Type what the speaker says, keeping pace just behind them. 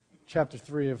chapter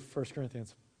 3 of 1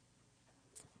 Corinthians.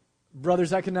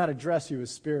 Brothers, I cannot address you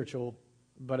as spiritual,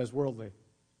 but as worldly.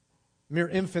 Mere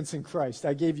infants in Christ,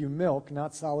 I gave you milk,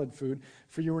 not solid food,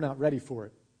 for you were not ready for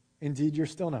it. Indeed, you're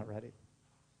still not ready.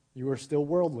 You are still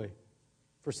worldly.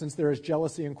 For since there is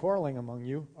jealousy and quarreling among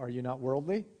you, are you not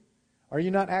worldly? Are you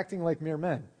not acting like mere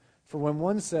men? For when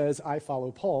one says, I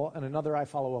follow Paul, and another, I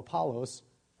follow Apollos,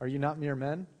 are you not mere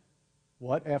men?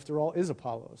 What, after all, is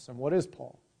Apollos, and what is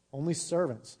Paul? Only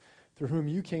servants, through whom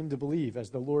you came to believe, as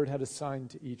the Lord had assigned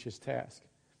to each his task.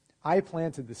 I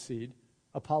planted the seed,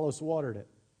 Apollos watered it,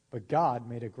 but God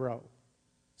made it grow.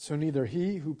 So neither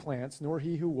he who plants nor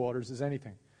he who waters is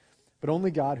anything, but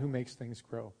only God who makes things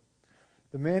grow.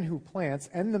 The man who plants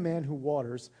and the man who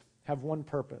waters have one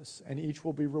purpose, and each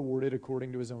will be rewarded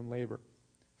according to his own labor.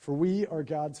 For we are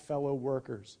God's fellow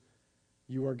workers.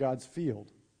 You are God's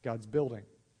field, God's building.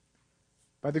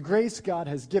 By the grace God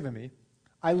has given me,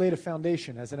 I laid a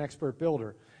foundation as an expert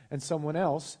builder, and someone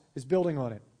else is building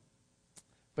on it.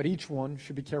 But each one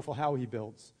should be careful how he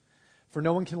builds. For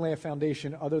no one can lay a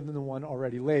foundation other than the one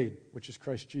already laid, which is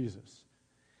Christ Jesus.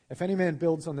 If any man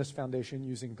builds on this foundation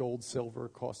using gold, silver,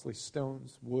 costly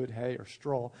stones, wood, hay, or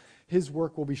straw, his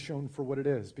work will be shown for what it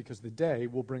is, because the day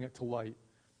will bring it to light.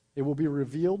 It will be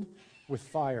revealed with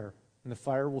fire, and the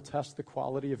fire will test the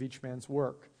quality of each man's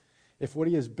work. If what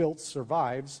he has built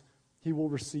survives, he will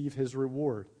receive his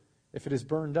reward. If it is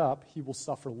burned up, he will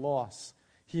suffer loss.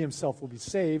 He himself will be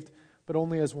saved, but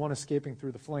only as one escaping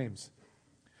through the flames.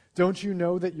 Don't you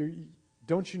know that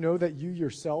you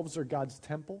yourselves are God's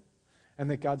temple, and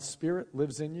that God's Spirit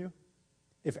lives in you?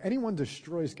 If anyone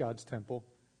destroys God's temple,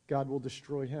 God will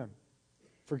destroy him.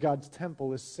 For God's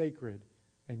temple is sacred,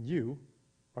 and you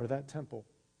are that temple.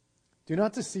 Do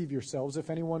not deceive yourselves. If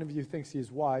any one of you thinks he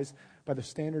is wise by the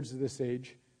standards of this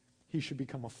age, he should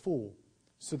become a fool,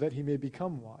 so that he may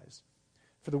become wise.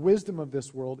 For the wisdom of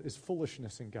this world is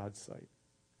foolishness in God's sight.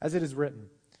 As it is written,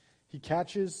 he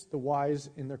catches the wise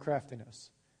in their craftiness.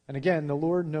 And again, the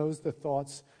Lord knows the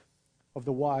thoughts of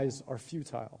the wise are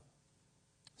futile.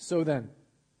 So then,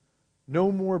 no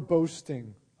more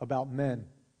boasting about men.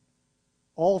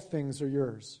 All things are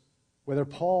yours, whether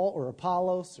Paul or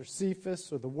Apollos or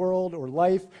Cephas or the world or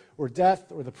life or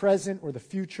death or the present or the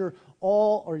future,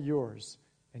 all are yours,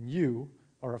 and you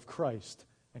are of Christ,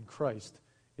 and Christ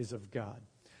is of God.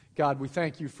 God, we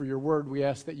thank you for your word. We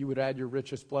ask that you would add your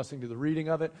richest blessing to the reading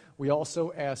of it. We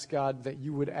also ask, God, that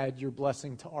you would add your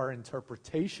blessing to our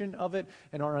interpretation of it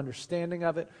and our understanding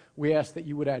of it. We ask that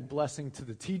you would add blessing to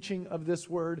the teaching of this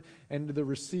word and to the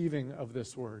receiving of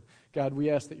this word. God, we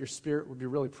ask that your Spirit would be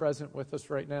really present with us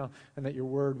right now and that your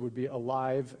word would be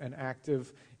alive and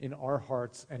active in our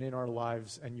hearts and in our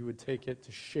lives, and you would take it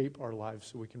to shape our lives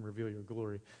so we can reveal your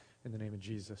glory. In the name of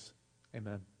Jesus,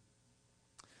 amen.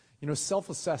 You know,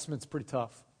 self-assessment's pretty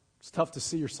tough. It's tough to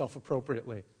see yourself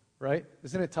appropriately, right?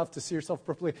 Isn't it tough to see yourself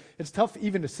appropriately? It's tough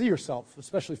even to see yourself,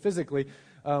 especially physically.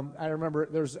 I remember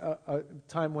there's a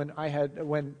time when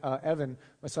Evan,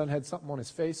 my son, had something on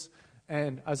his face,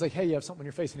 and I was like, hey, you have something on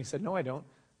your face? And he said, no, I don't.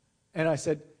 And I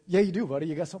said, yeah, you do, buddy.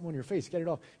 You got something on your face. Get it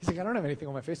off. He's like, I don't have anything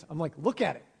on my face. I'm like, look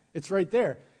at it. It's right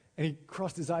there. And he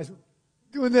crossed his eyes,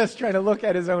 doing this, trying to look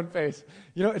at his own face.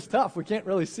 You know, it's tough. We can't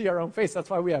really see our own face. That's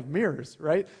why we have mirrors,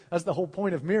 right? That's the whole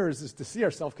point of mirrors, is to see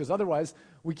ourselves, because otherwise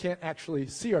we can't actually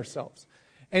see ourselves.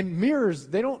 And mirrors,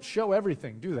 they don't show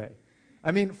everything, do they?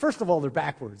 I mean, first of all, they're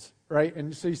backwards, right?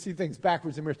 And so you see things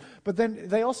backwards in mirrors. But then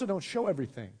they also don't show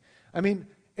everything. I mean,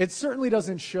 it certainly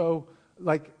doesn't show,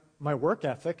 like, my work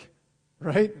ethic,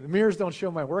 right? The mirrors don't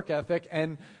show my work ethic,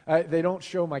 and they don't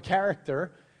show my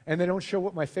character. And they don't show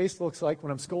what my face looks like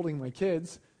when I'm scolding my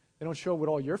kids. They don't show what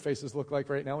all your faces look like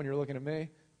right now when you're looking at me.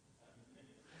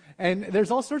 And there's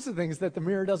all sorts of things that the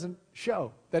mirror doesn't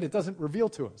show, that it doesn't reveal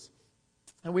to us.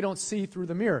 And we don't see through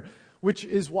the mirror, which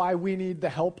is why we need the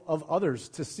help of others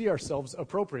to see ourselves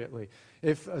appropriately.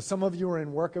 If some of you are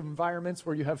in work environments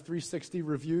where you have 360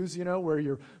 reviews, you know, where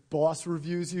your boss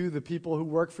reviews you, the people who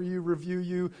work for you review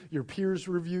you, your peers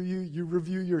review you, you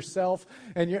review yourself,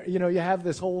 and you have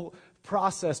this whole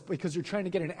process because you're trying to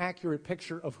get an accurate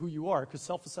picture of who you are, because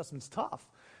self-assessment's tough.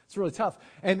 It's really tough.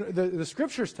 And the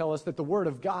scriptures tell us that the Word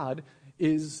of God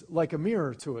is like a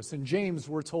mirror to us. In James,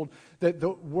 we're told that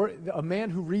a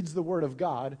man who reads the Word of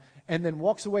God and then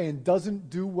walks away and doesn't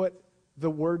do what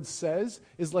the Word says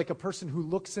is like a person who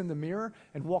looks in the mirror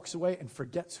and walks away and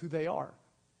forgets who they are.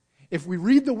 If we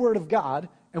read the Word of God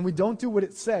and we don't do what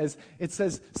it says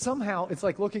somehow it's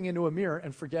like looking into a mirror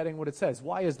and forgetting what it says.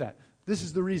 Why is that? This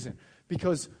is the reason.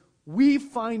 Because we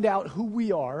find out who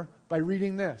we are by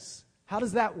reading this. How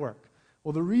does that work?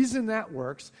 Well, the reason that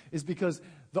works is because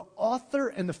the author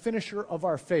and the finisher of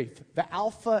our faith, the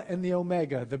Alpha and the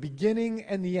Omega, the beginning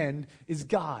and the end, is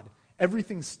God.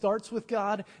 Everything starts with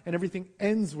God and everything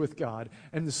ends with God.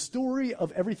 And the story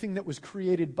of everything that was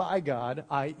created by God,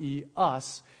 i.e.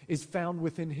 us, is found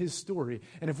within His story.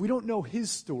 And if we don't know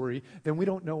His story, then we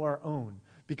don't know our own,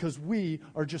 because we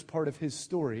are just part of His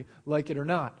story, like it or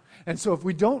not. And so if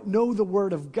we don't know the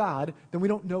Word of God, then we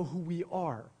don't know who we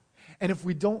are. And if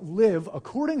we don't live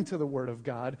according to the Word of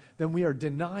God, then we are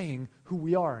denying who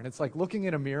we are. And it's like looking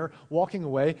in a mirror, walking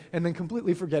away, and then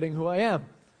completely forgetting who I am.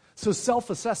 So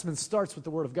self-assessment starts with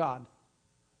the Word of God.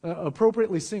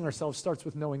 Appropriately seeing ourselves starts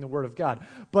with knowing the Word of God.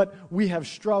 But we have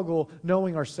struggle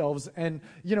knowing ourselves. And,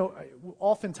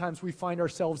 oftentimes we find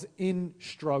ourselves in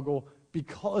struggle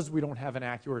because we don't have an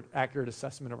accurate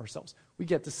assessment of ourselves. We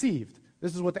get deceived.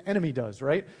 This is what the enemy does,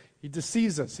 right? He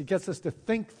deceives us. He gets us to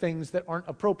think things that aren't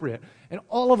appropriate. And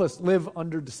all of us live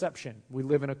under deception. We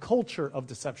live in a culture of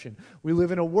deception. We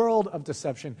live in a world of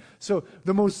deception. So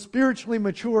the most spiritually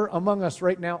mature among us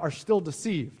right now are still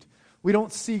deceived. We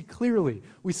don't see clearly.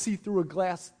 We see through a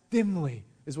glass dimly,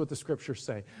 is what the scriptures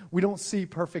say. We don't see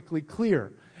perfectly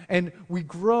clear. And we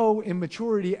grow in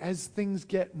maturity as things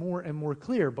get more and more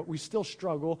clear, but we still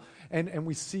struggle, and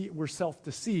we're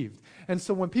self-deceived. And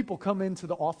so when people come into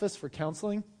the office for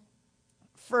counseling,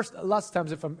 first, lots of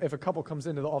times if a couple comes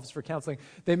into the office for counseling,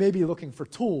 they may be looking for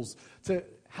tools to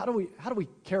how do we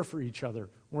care for each other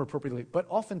more appropriately. But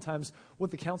oftentimes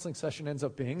what the counseling session ends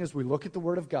up being is we look at the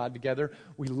Word of God together,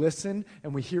 we listen,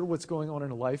 and we hear what's going on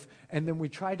in a life, and then we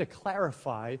try to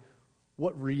clarify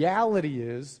what reality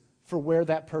is for where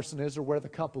that person is or where the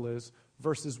couple is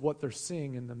versus what they're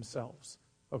seeing in themselves.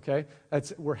 Okay?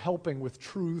 We're helping with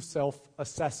true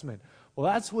self-assessment.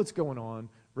 Well, that's what's going on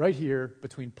right here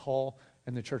between Paul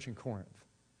and the church in Corinth.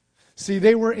 See,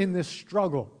 they were in this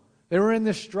struggle. They were in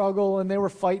this struggle, and they were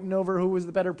fighting over who was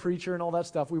the better preacher and all that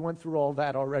stuff. We went through all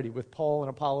that already with Paul and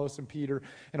Apollos and Peter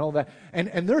and all that.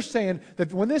 And they're saying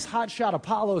that when this hotshot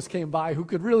Apollos came by who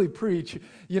could really preach,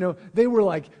 they were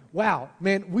like, wow,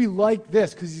 man, we like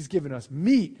this because he's giving us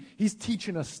meat. He's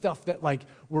teaching us stuff that,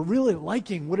 we're really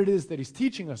liking what it is that he's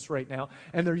teaching us right now.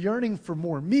 And they're yearning for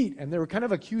more meat. And they were kind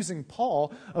of accusing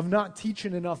Paul of not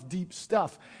teaching enough deep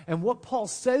stuff. And what Paul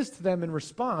says to them in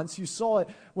response, you saw it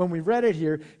when we read it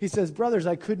here. He says, brothers,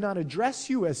 I could not address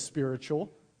you as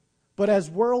spiritual, but as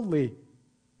worldly,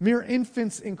 mere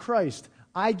infants in Christ.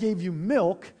 I gave you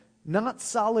milk, not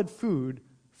solid food,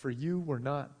 for you were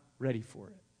not ready for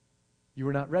it. You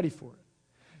were not ready for it.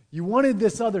 You wanted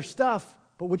this other stuff,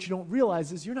 but what you don't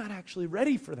realize is you're not actually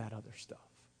ready for that other stuff.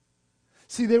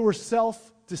 See, they were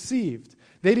self-deceived.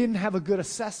 They didn't have a good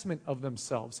assessment of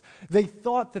themselves. They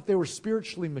thought that they were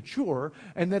spiritually mature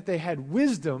and that they had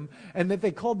wisdom and that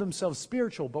they called themselves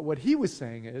spiritual. But what he was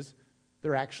saying is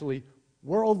they're actually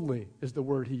worldly, is the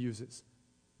word he uses.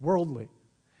 Worldly.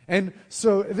 And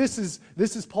so this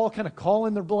is Paul kind of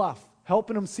calling their bluff,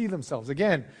 helping them see themselves.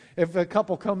 Again, if a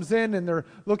couple comes in and they're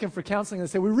looking for counseling and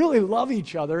they say, we really love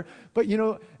each other, but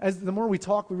as the more we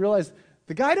talk, we realize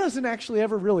the guy doesn't actually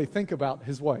ever really think about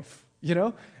his wife,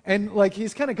 And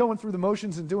he's kind of going through the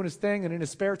motions and doing his thing, and in his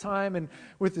spare time and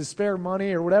with his spare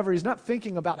money or whatever, he's not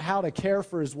thinking about how to care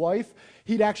for his wife.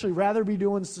 He'd actually rather be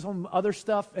doing some other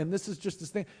stuff, and this is just his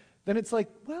thing. Then it's like,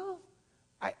 well,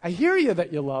 I hear you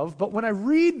that you love, but when I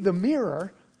read the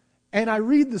mirror and I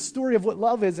read the story of what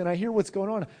love is and I hear what's going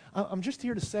on, I'm just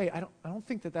here to say I don't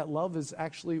think that love is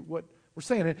actually what we're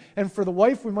saying. And for the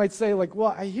wife, we might say,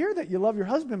 well, I hear that you love your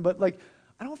husband, but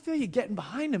I don't feel you getting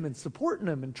behind him and supporting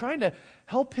him and trying to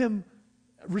help him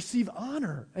receive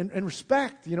honor and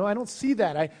respect. I don't see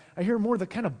that. I hear more the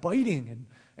kind of biting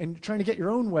and trying to get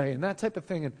your own way and that type of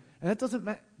thing. And that doesn't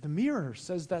matter. The mirror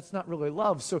says that's not really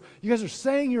love. So you guys are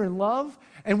saying you're in love,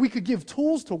 and we could give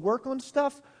tools to work on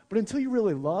stuff, but until you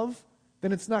really love,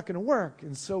 then it's not going to work.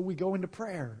 And so we go into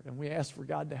prayer, and we ask for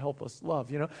God to help us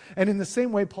love, And in the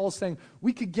same way, Paul's saying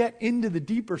we could get into the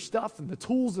deeper stuff and the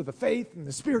tools of the faith and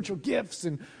the spiritual gifts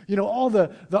and, all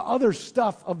the other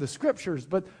stuff of the scriptures.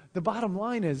 But the bottom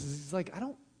line is he's like, I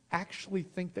don't actually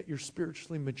think that you're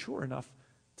spiritually mature enough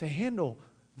to handle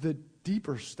the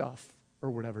deeper stuff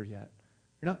or whatever yet.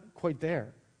 You're not quite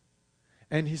there.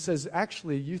 And he says,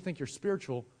 actually, you think you're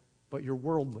spiritual, but you're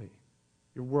worldly.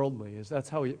 You're worldly, that's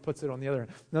how he puts it on the other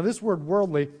end. Now, this word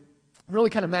worldly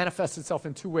really kind of manifests itself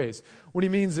in two ways. What he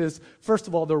means is, first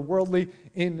of all, they're worldly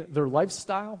in their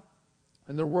lifestyle,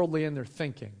 and they're worldly in their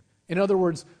thinking. In other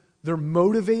words, they're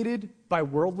motivated by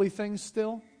worldly things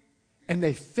still, and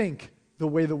they think the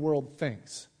way the world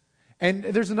thinks. And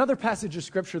there's another passage of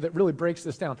Scripture that really breaks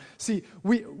this down. See,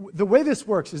 the way this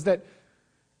works is that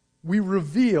we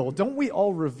reveal, don't we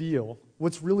all reveal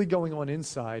what's really going on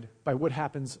inside by what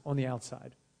happens on the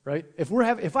outside, right?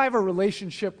 If I have a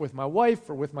relationship with my wife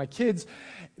or with my kids,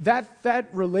 that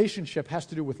relationship has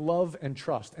to do with love and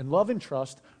trust. And love and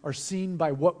trust are seen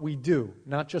by what we do,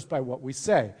 not just by what we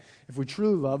say. If we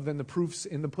truly love, then the proof's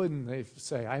in the pudding, they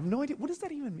say. I have no idea. What does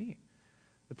that even mean?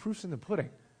 The proof's in the pudding.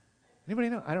 Anybody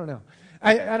know? I don't know.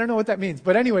 I don't know what that means.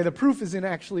 But anyway, the proof is in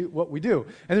actually what we do.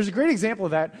 And there's a great example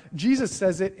of that. Jesus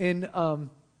says it in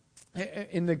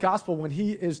the gospel when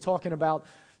he is talking about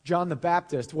John the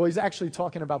Baptist. Well, he's actually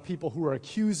talking about people who are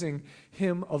accusing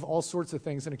him of all sorts of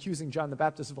things and accusing John the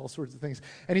Baptist of all sorts of things.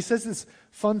 And he says this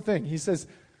fun thing. He says,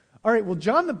 all right, well,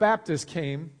 John the Baptist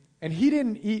came and he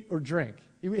didn't eat or drink.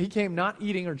 He came not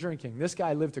eating or drinking. This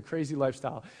guy lived a crazy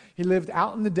lifestyle. He lived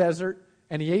out in the desert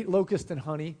and he ate locust and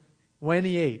honey when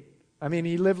he ate. I mean,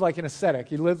 he lived like an ascetic.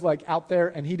 He lived like out there,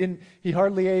 and he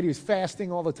hardly ate. He was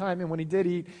fasting all the time, and when he did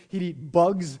eat, he'd eat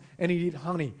bugs and he'd eat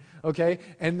honey, okay?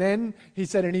 And then he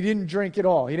said, and he didn't drink at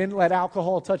all. He didn't let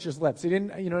alcohol touch his lips. He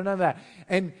didn't, none of that.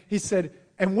 And he said,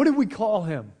 and what did we call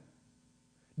him?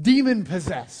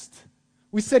 Demon-possessed.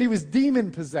 We said he was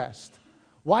demon-possessed.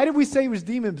 Why did we say he was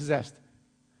demon-possessed?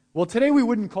 Well, today we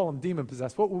wouldn't call him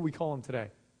demon-possessed. What would we call him today?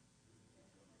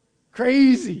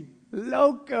 Crazy.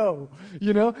 Loco.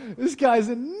 This guy's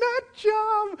a nut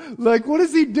job. Like, what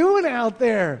is he doing out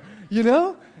there?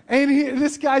 And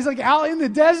this guy's like out in the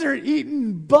desert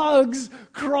eating bugs,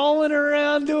 crawling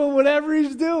around, doing whatever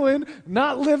he's doing,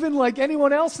 not living like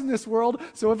anyone else in this world.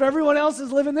 So if everyone else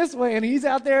is living this way and he's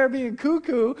out there being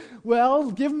cuckoo, well,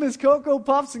 give him his Cocoa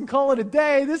Puffs and call it a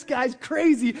day. This guy's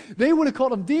crazy. They would have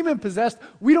called him demon-possessed.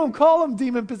 We don't call him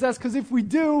demon-possessed because if we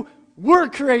do, we're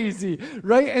crazy,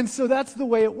 right? And so that's the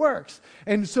way it works.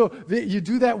 And so you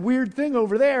do that weird thing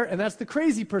over there, and that's the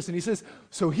crazy person. He says,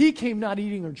 so he came not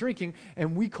eating or drinking,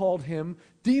 and we called him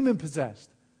demon-possessed.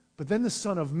 But then the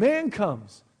Son of Man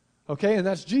comes, okay? And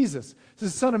that's Jesus. So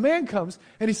the Son of Man comes,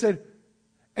 and he said,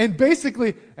 and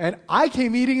basically, and I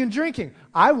came eating and drinking.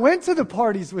 I went to the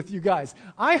parties with you guys.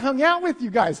 I hung out with you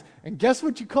guys. And guess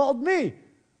what you called me?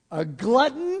 A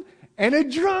glutton and a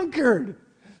drunkard.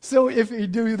 So if you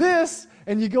do this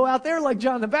and you go out there like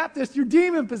John the Baptist, you're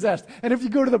demon-possessed. And if you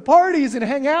go to the parties and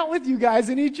hang out with you guys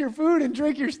and eat your food and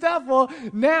drink your stuff, well,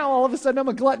 now all of a sudden I'm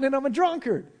a glutton and I'm a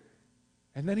drunkard.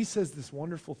 And then he says this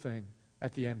wonderful thing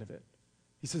at the end of it.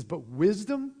 He says, but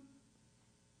wisdom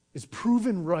is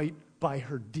proven right by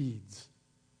her deeds.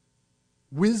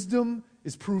 Wisdom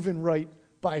is proven right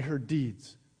by her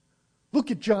deeds.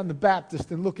 Look at John the Baptist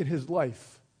and look at his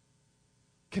life.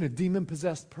 Can a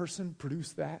demon-possessed person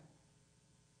produce that?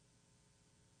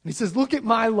 And he says, look at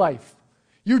my life.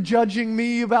 You're judging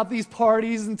me about these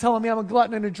parties and telling me I'm a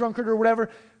glutton and a drunkard or whatever.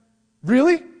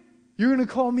 Really? You're going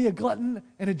to call me a glutton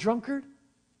and a drunkard?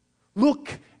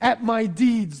 Look at my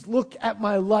deeds. Look at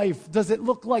my life. Does it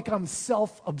look like I'm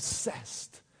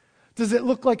self-obsessed? Does it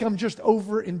look like I'm just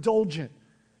overindulgent?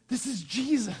 This is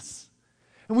Jesus.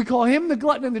 And we call him the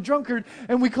glutton and the drunkard,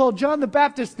 and we call John the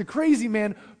Baptist the crazy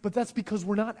man, but that's because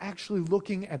we're not actually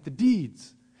looking at the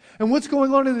deeds. And what's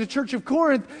going on in the church of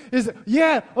Corinth is,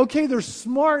 yeah, okay, they're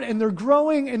smart and they're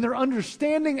growing and they're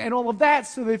understanding and all of that,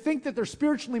 so they think that they're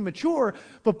spiritually mature,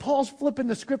 but Paul's flipping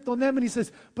the script on them and he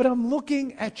says, but I'm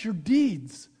looking at your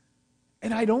deeds,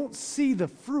 and I don't see the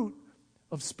fruit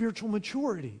of spiritual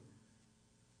maturity.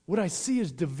 What I see is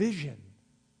division.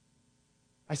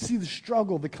 I see the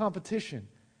struggle, the competition.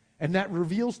 And that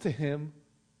reveals to him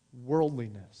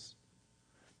worldliness.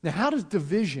 Now, how does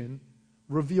division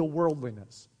reveal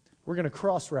worldliness? We're going to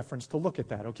cross-reference to look at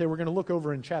that. Okay, we're going to look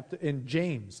over in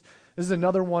James. This is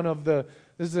another one of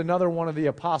the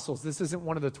apostles. This isn't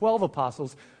one of the 12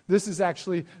 apostles. This is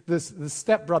actually the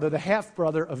stepbrother, the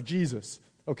half-brother of Jesus.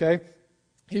 Okay,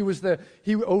 he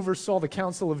oversaw the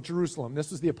Council of Jerusalem.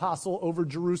 This was the apostle over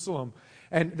Jerusalem.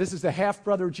 And this is the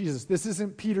half-brother of Jesus. This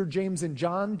isn't Peter, James, and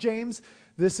John James.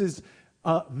 This is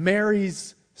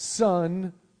Mary's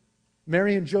son,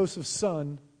 Mary and Joseph's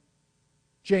son,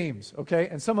 James, okay?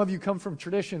 And some of you come from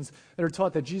traditions that are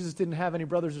taught that Jesus didn't have any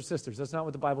brothers or sisters. That's not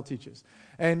what the Bible teaches.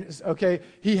 And, okay,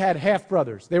 he had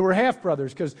half-brothers. They were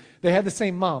half-brothers because they had the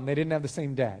same mom. They didn't have the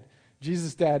same dad.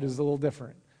 Jesus' dad is a little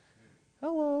different.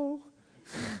 Hello.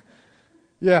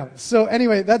 Yeah, so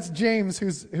anyway, that's James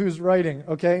who's writing,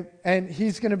 okay? And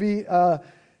he's going to be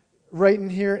writing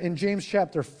here in James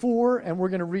chapter 4, and we're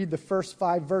going to read the first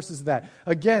 5 verses of that.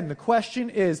 Again, the question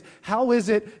is, how is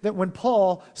it that when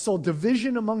Paul saw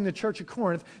division among the church of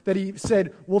Corinth, that he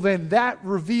said, well, then that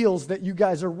reveals that you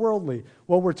guys are worldly?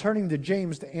 Well, we're turning to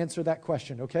James to answer that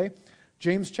question, okay?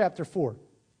 James chapter 4.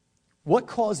 What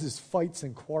causes fights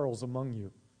and quarrels among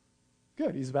you?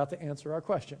 Good, he's about to answer our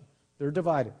question. They're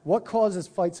divided. What causes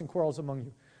fights and quarrels among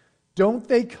you? Don't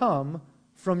they come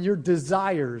from your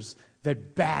desires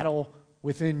that battle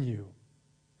within you?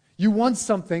 You want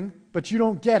something, but you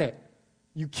don't get it.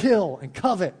 You kill and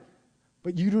covet,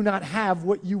 but you do not have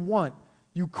what you want.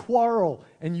 You quarrel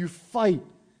and you fight.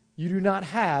 You do not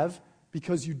have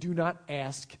because you do not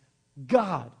ask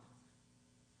God.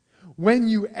 When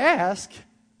you ask,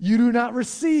 you do not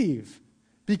receive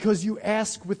because you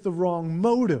ask with the wrong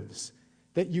motives,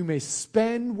 that you may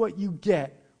spend what you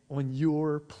get on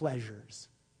your pleasures.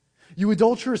 You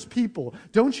adulterous people,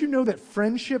 don't you know that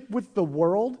friendship with the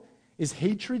world is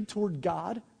hatred toward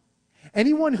God?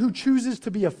 Anyone who chooses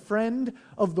to be a friend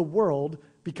of the world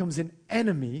becomes an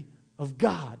enemy of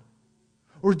God.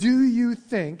 Or do you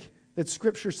think that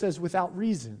Scripture says without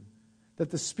reason that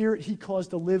the Spirit He caused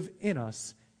to live in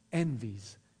us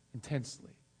envies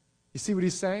intensely? You see what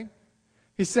he's saying?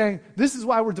 He's saying, this is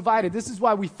why we're divided. This is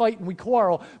why we fight and we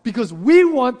quarrel, because we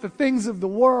want the things of the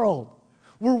world.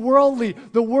 We're worldly.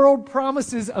 The world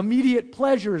promises immediate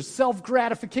pleasures,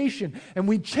 self-gratification, and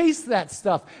we chase that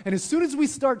stuff. And as soon as we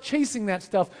start chasing that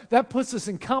stuff, that puts us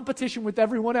in competition with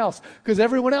everyone else, because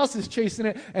everyone else is chasing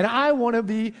it, and I want to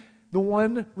be the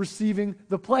one receiving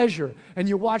the pleasure. And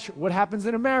you watch what happens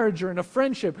in a marriage or in a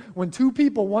friendship when two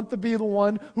people want to be the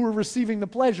one who are receiving the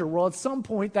pleasure. Well, at some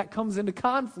point that comes into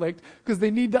conflict because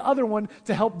they need the other one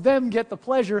to help them get the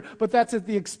pleasure, but that's at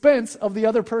the expense of the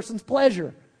other person's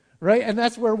pleasure. Right? And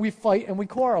that's where we fight and we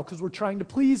quarrel because we're trying to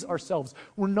please ourselves.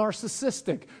 We're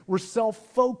narcissistic. We're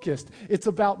self-focused. It's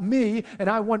about me and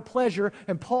I want pleasure.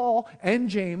 And Paul and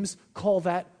James call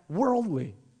that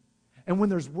worldly. And when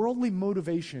there's worldly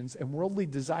motivations and worldly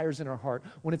desires in our heart,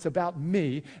 when it's about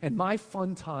me and my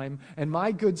fun time and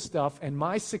my good stuff and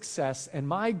my success and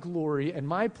my glory and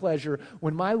my pleasure,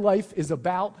 when my life is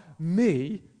about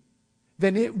me,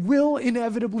 then it will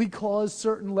inevitably cause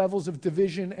certain levels of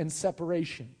division and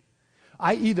separation.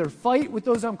 I either fight with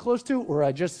those I'm close to or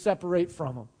I just separate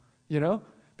from them, you know?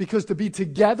 Because to be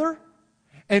together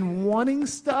and wanting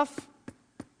stuff,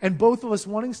 and both of us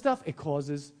wanting stuff, it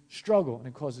causes struggle and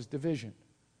it causes division.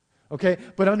 Okay?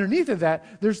 But underneath of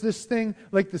that, there's this thing,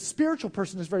 like the spiritual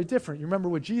person is very different. You remember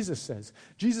what Jesus says.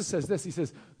 Jesus says this. He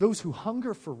says, those who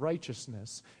hunger for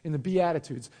righteousness in the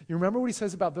Beatitudes. You remember what he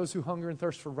says about those who hunger and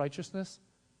thirst for righteousness?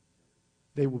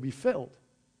 They will be filled.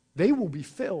 They will be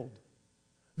filled.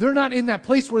 They're not in that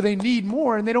place where they need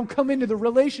more, and they don't come into the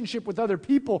relationship with other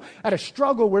people at a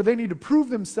struggle where they need to prove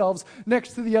themselves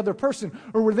next to the other person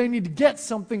or where they need to get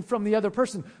something from the other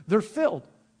person. They're filled.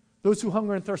 Those who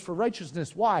hunger and thirst for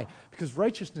righteousness. Why? Because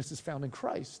righteousness is found in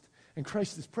Christ, and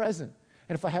Christ is present.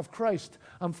 And if I have Christ,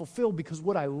 I'm fulfilled because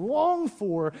what I long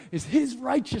for is His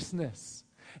righteousness.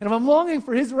 And if I'm longing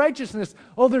for His righteousness,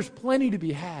 oh, there's plenty to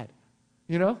be had,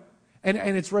 you know? And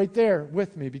it's right there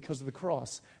with me because of the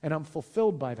cross. And I'm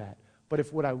fulfilled by that. But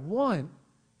if what I want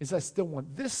is I still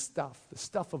want this stuff, the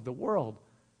stuff of the world,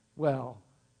 well,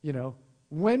 you know,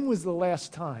 when was the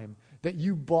last time that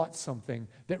you bought something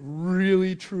that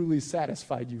really, truly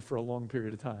satisfied you for a long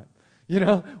period of time? You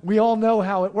know, we all know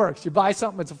how it works. You buy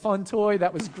something, it's a fun toy,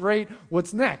 that was great.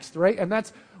 What's next, right? And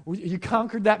that's, you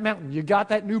conquered that mountain. You got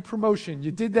that new promotion.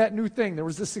 You did that new thing. There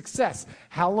was a success.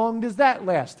 How long does that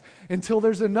last? Until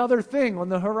there's another thing on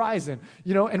the horizon.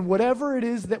 You know, and whatever it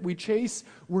is that we chase,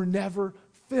 we're never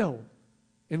filled.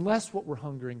 Unless what we're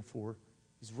hungering for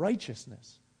is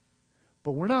righteousness.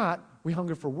 But we're not. We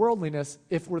hunger for worldliness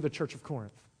if we're the church of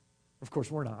Corinth. Of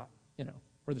course, we're not. You know,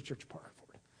 we're the church of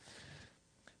Parkford.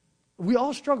 We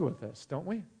all struggle with this, don't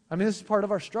we? I mean, this is part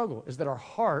of our struggle, is that our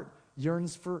heart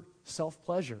yearns for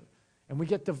self-pleasure, and we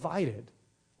get divided.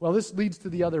 Well, this leads to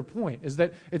the other point, is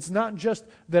that it's not just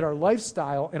that our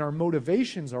lifestyle and our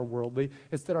motivations are worldly,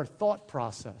 it's that our thought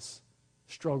process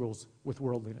struggles with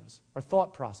worldliness. Our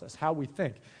thought process, how we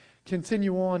think.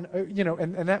 Continue on, you know,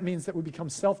 and that means that we become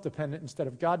self-dependent instead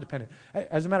of God-dependent.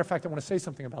 As a matter of fact, I want to say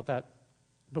something about that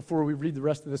before we read the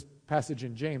rest of this passage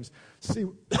in James. See,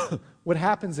 what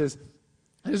happens is,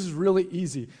 this is really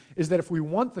easy, is that if we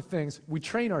want the things, we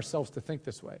train ourselves to think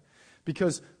this way.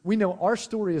 Because we know our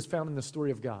story is found in the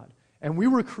story of God. And we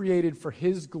were created for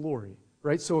His glory,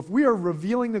 right? So if we are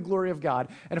revealing the glory of God,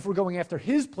 and if we're going after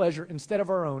His pleasure instead of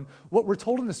our own, what we're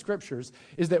told in the Scriptures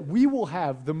is that we will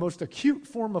have the most acute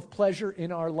form of pleasure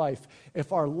in our life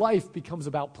if our life becomes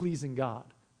about pleasing God.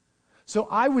 So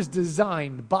I was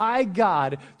designed by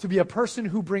God to be a person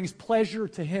who brings pleasure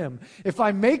to Him. If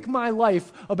I make my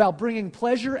life about bringing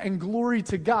pleasure and glory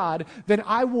to God, then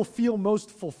I will feel most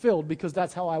fulfilled because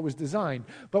that's how I was designed.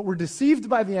 But we're deceived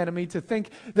by the enemy to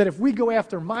think that if we go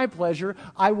after my pleasure,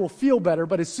 I will feel better.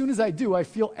 But as soon as I do, I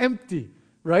feel empty.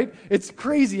 right? It's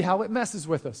crazy how it messes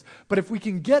with us. But if we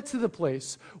can get to the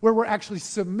place where we're actually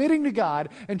submitting to God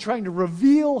and trying to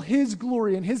reveal His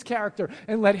glory and His character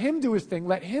and let Him do His thing,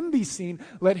 let Him be seen,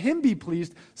 let Him be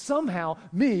pleased, somehow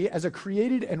me, as a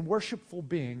created and worshipful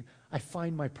being, I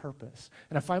find my purpose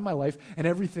and I find my life and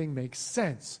everything makes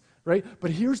sense, right?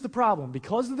 But here's the problem.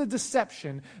 Because of the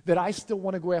deception that I still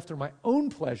want to go after my own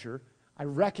pleasure, I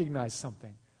recognize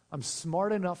something. I'm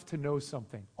smart enough to know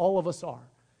something. All of us are.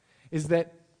 Is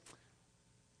that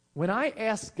when I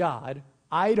ask God,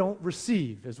 I don't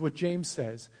receive, is what James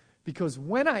says. Because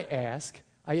when I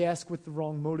ask with the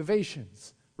wrong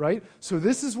motivations, right? So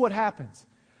this is what happens.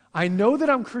 I know that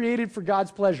I'm created for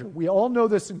God's pleasure. We all know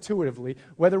this intuitively.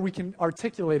 Whether we can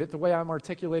articulate it the way I'm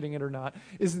articulating it or not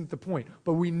isn't the point.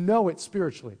 But we know it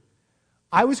spiritually.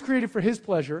 I was created for His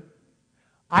pleasure.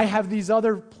 I have these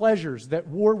other pleasures that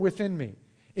war within me.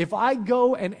 If I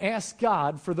go and ask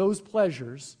God for those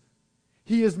pleasures,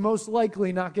 He is most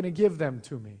likely not going to give them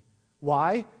to me.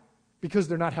 Why? Because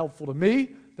they're not helpful to me.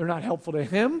 They're not helpful to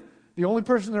Him. The only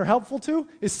person they're helpful to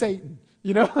is Satan,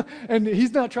 And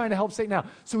He's not trying to help Satan out.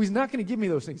 So He's not going to give me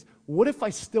those things. What if I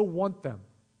still want them?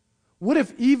 What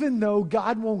if even though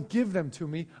God won't give them to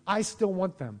me, I still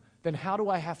want them? Then how do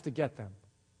I have to get them?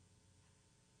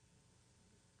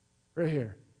 Right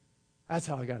here. That's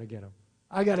how I got to get them.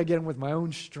 I got to get them with my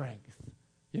own strength,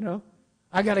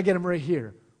 I got to get them right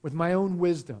here with my own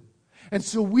wisdom. And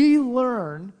so we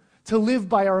learn to live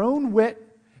by our own wit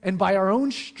and by our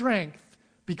own strength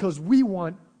because we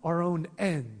want our own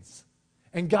ends.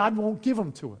 And God won't give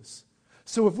them to us.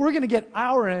 So if we're going to get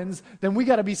our ends, then we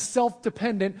got to be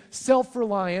self-dependent,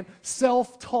 self-reliant,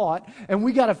 self-taught, and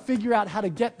we got to figure out how to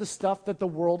get the stuff that the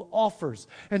world offers.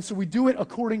 And so we do it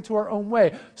according to our own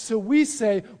way. So we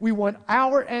say we want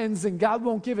our ends and God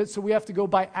won't give it, so we have to go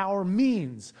by our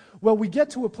means. Well, we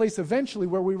get to a place eventually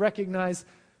where we recognize,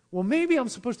 well, maybe I'm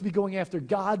supposed to be going after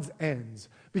God's ends.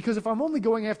 Because if I'm only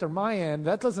going after my end,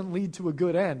 that doesn't lead to a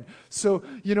good end. So,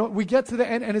 we get to the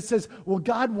end and it says, well,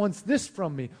 God wants this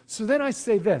from me. So then I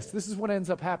say this. This is what ends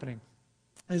up happening.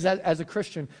 Is that as a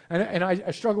Christian, and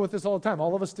I struggle with this all the time,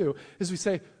 all of us do, is we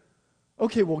say,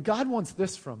 okay, well, God wants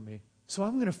this from me, so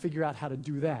I'm going to figure out how to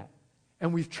do that.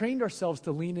 And we've trained ourselves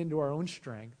to lean into our own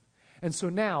strength. And so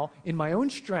now, in my own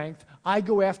strength, I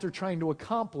go after trying to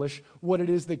accomplish what it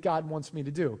is that God wants me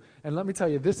to do. And let me tell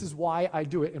you, this is why I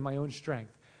do it in my own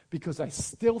strength. Because I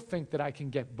still think that I can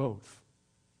get both.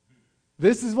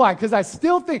 This is why. Because I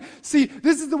still think, see,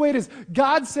 this is the way it is.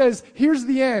 God says, here's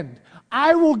the end.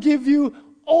 I will give you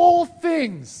all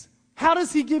things. How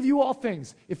does He give you all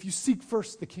things? If you seek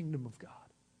first the kingdom of God.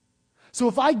 So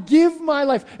if I give my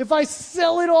life, if I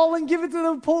sell it all and give it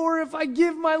to the poor, if I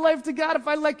give my life to God, if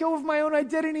I let go of my own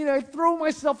identity and I throw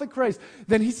myself at Christ,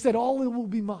 then He said, all it will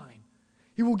be mine.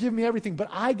 He will give me everything, but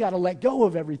I got to let go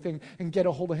of everything and get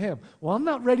a hold of Him. Well, I'm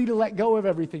not ready to let go of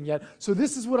everything yet, so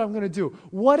this is what I'm going to do.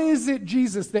 What is it,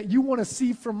 Jesus, that you want to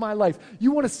see from my life?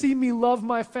 You want to see me love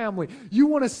my family. You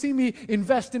want to see me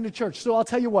invest in the church. So I'll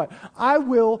tell you what, I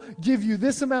will give you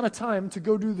this amount of time to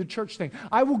go do the church thing.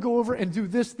 I will go over and do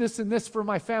this, this, and this for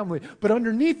my family. But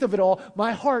underneath of it all,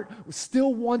 my heart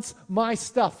still wants my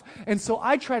stuff. And so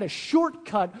I try to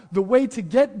shortcut the way to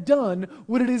get done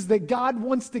what it is that God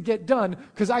wants to get done,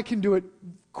 because I can do it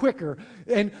quicker.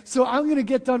 And so I'm going to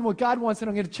get done what God wants, and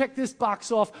I'm going to check this box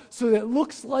off so that it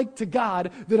looks like to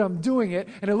God that I'm doing it,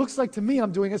 and it looks like to me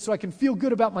I'm doing it so I can feel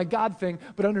good about my God thing,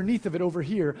 but underneath of it over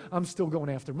here, I'm still going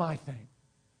after my thing,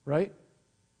 right?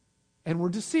 And we're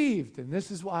deceived, and this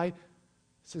is why it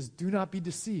says, do not be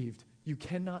deceived. You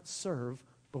cannot serve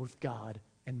both God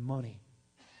and money.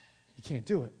 You can't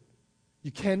do it.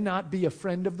 You cannot be a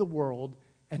friend of the world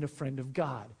and a friend of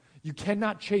God. You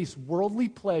cannot chase worldly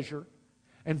pleasure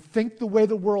and think the way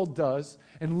the world does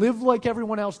and live like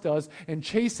everyone else does and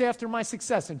chase after my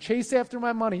success and chase after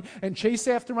my money and chase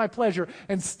after my pleasure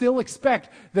and still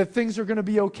expect that things are going to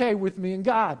be okay with me and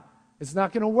God. It's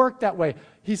not going to work that way.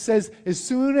 He says, as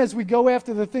soon as we go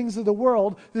after the things of the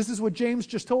world, this is what James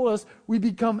just told us, we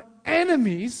become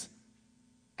enemies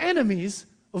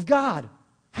of God.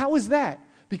 How is that?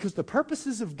 Because the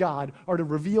purposes of God are to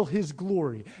reveal His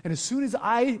glory. And as soon as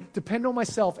I depend on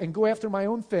myself and go after my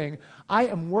own thing, I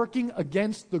am working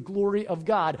against the glory of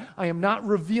God. I am not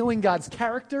revealing God's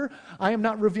character. I am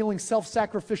not revealing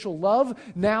self-sacrificial love.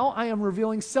 Now I am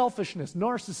revealing selfishness,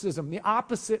 narcissism, the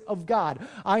opposite of God.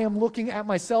 I am looking at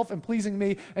myself and pleasing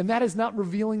me, and that is not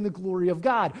revealing the glory of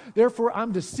God. Therefore,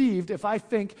 I'm deceived if I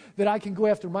think that I can go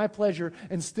after my pleasure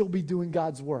and still be doing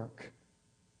God's work.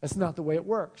 That's not the way it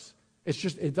works.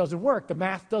 It doesn't work. The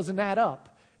math doesn't add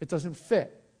up. It doesn't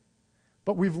fit.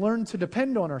 But we've learned to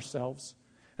depend on ourselves.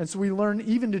 And so we learn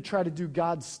even to try to do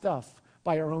God's stuff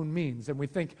by our own means. And we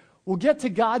think, we'll get to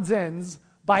God's ends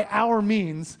by our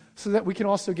means so that we can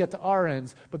also get to our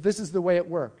ends. But this is the way it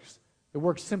works. It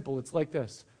works simple. It's like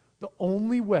this. The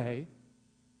only way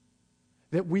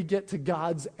that we get to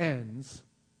God's ends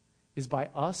is by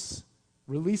us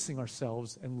releasing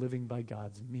ourselves and living by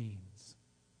God's means.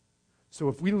 So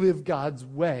if we live God's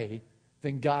way,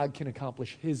 then God can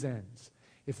accomplish his ends.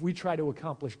 If we try to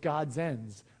accomplish God's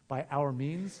ends by our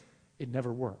means, it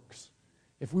never works.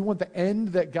 If we want the end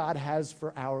that God has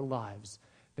for our lives,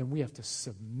 then we have to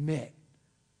submit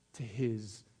to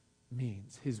his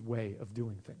means, his way of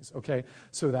doing things, okay?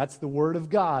 So that's the word of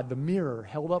God, the mirror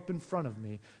held up in front of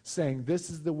me, saying this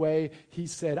is the way he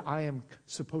said I am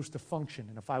supposed to function.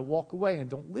 And if I walk away and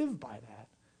don't live by that,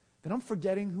 then I'm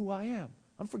forgetting who I am.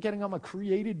 I'm forgetting I'm a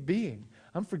created being.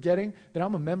 I'm forgetting that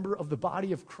I'm a member of the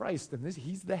body of Christ, and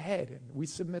he's the head, and we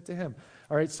submit to him.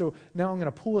 All right, so now I'm going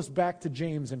to pull us back to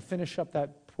James and finish up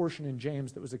that portion in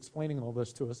James that was explaining all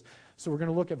this to us. So we're going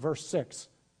to look at verse 6.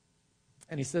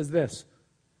 And he says this,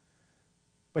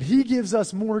 but he gives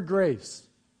us more grace.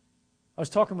 I was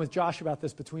talking with Josh about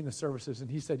this between the services,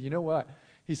 and he said, you know what?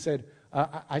 He said,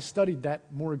 I studied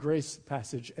that more grace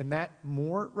passage, and that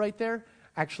more right there,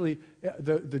 actually,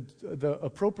 the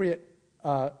appropriate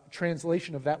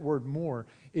translation of that word more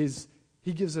is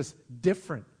he gives us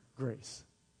different grace.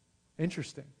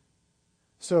 Interesting.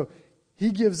 So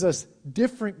he gives us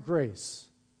different grace.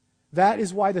 That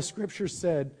is why the scripture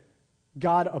said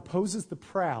God opposes the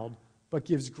proud but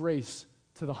gives grace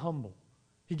to the humble.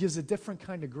 He gives a different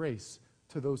kind of grace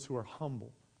to those who are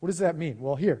humble. What does that mean?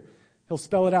 Well, here, he'll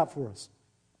spell it out for us.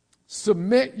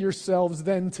 Submit yourselves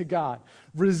then to God.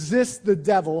 Resist the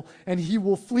devil, and he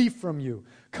will flee from you.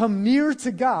 Come near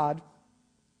to God,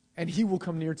 and he will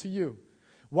come near to you.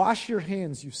 Wash your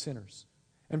hands, you sinners,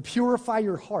 and purify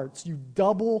your hearts, you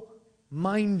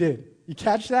double-minded. You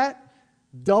catch that?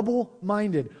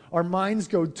 Double-minded. Our minds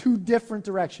go two different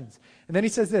directions. And then he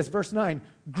says this, verse 9,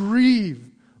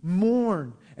 grieve,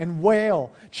 mourn, and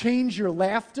wail. Change your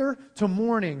laughter to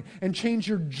mourning, and change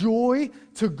your joy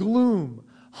to gloom.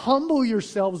 Humble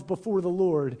yourselves before the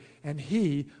Lord, and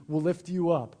he will lift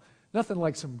you up. Nothing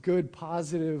like some good,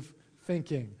 positive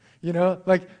thinking. You know,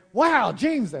 like, wow,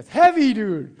 James, that's heavy,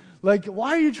 dude. Like, why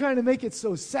are you trying to make it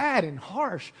so sad and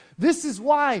harsh? This is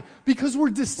why. Because we're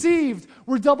deceived,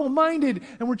 we're double-minded,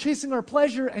 and we're chasing our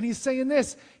pleasure. And he's saying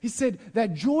this. He said,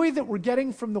 that joy that we're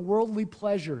getting from the worldly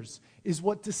pleasures is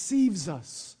what deceives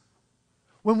us.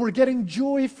 When we're getting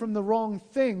joy from the wrong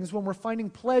things, when we're finding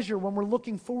pleasure, when we're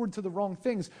looking forward to the wrong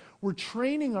things, we're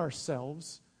training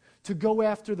ourselves to go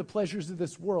after the pleasures of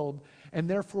this world, and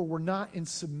therefore we're not in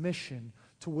submission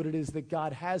to what it is that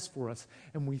God has for us.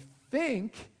 And we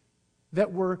think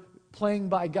that we're playing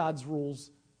by God's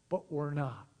rules, but we're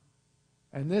not.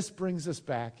 And this brings us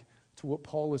back to what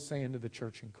Paul is saying to the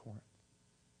church in Corinth.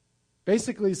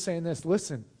 Basically, he's saying this,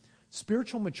 listen,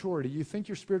 spiritual maturity, you think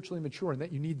you're spiritually mature and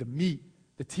that you need the meat,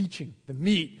 the teaching, the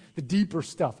meat, the deeper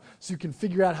stuff, so you can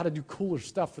figure out how to do cooler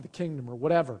stuff for the kingdom or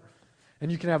whatever.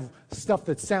 And you can have stuff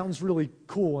that sounds really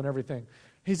cool and everything.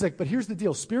 He's like, but here's the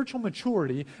deal. Spiritual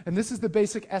maturity, and this is the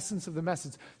basic essence of the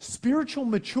message, spiritual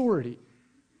maturity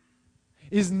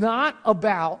is not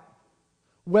about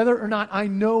whether or not I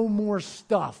know more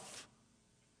stuff.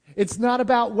 It's not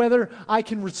about whether I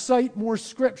can recite more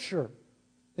scripture.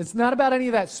 It's not about any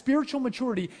of that. Spiritual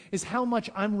maturity is how much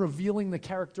I'm revealing the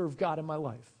character of God in my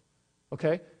life.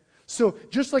 Okay? So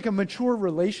just like a mature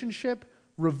relationship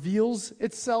reveals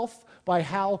itself by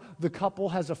how the couple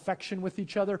has affection with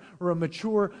each other, or a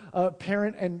mature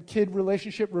parent and kid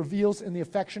relationship reveals in the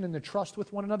affection and the trust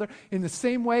with one another. In the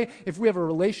same way, if we have a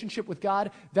relationship with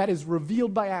God, that is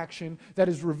revealed by action, that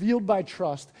is revealed by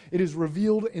trust, it is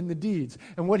revealed in the deeds.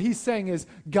 And what he's saying is,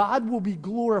 God will be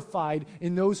glorified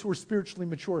in those who are spiritually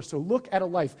mature. So look at a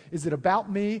life. Is it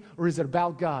about me, or is it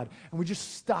about God? And we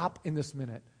just stop in this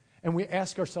minute, and we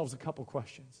ask ourselves a couple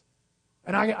questions.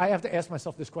 And I have to ask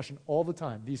myself this question all the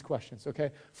time, these questions,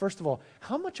 okay? First of all,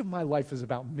 how much of my life is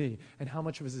about me, and how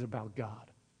much of it is about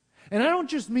God? And I don't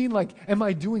just mean like, am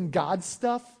I doing God's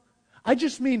stuff? I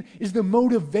just mean, is the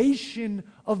motivation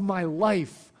of my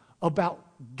life about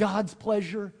God's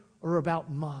pleasure or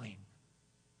about mine?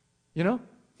 You know?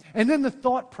 And then the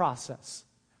thought process.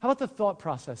 How about the thought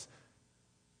process?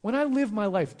 When I live my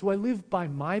life, do I live by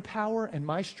my power and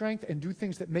my strength and do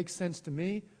things that make sense to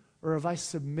me? Or have I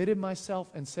submitted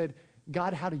myself and said,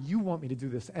 God, how do you want me to do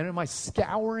this? And am I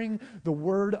scouring the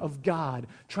Word of God,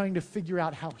 trying to figure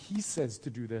out how He says to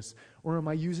do this? Or am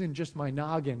I using just my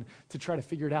noggin to try to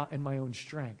figure it out in my own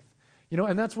strength?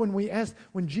 And that's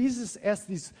when Jesus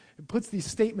puts these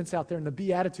statements out there in the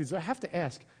Beatitudes, I have to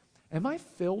ask, am I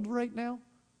filled right now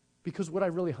because what I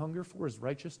really hunger for is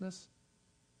righteousness?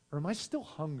 Or am I still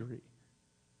hungry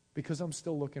because I'm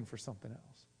still looking for something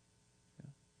else?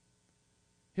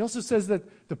 He also says that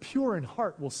the pure in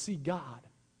heart will see God.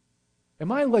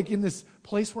 Am I like in this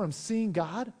place where I'm seeing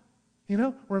God?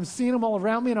 Where I'm seeing him all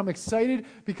around me and I'm excited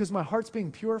because my heart's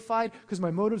being purified, because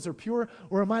my motives are pure?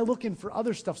 Or am I looking for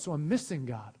other stuff so I'm missing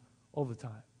God all the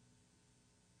time?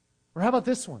 Or how about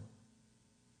this one?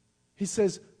 He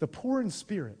says, the poor in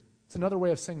spirit, it's another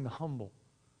way of saying the humble.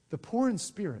 The poor in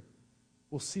spirit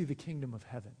will see the kingdom of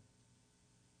heaven.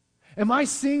 Am I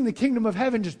seeing the kingdom of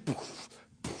heaven just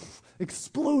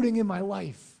exploding in my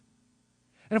life?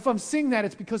 And if I'm seeing that,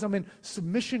 it's because I'm in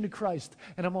submission to Christ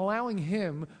and I'm allowing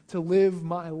him to live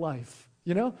my life.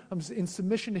 I'm in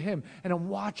submission to him and I'm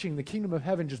watching the kingdom of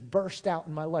heaven just burst out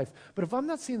in my life. But if I'm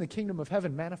not seeing the kingdom of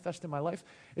heaven manifest in my life,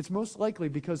 it's most likely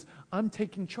because I'm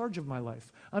taking charge of my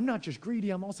life. I'm not just greedy,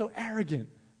 I'm also arrogant,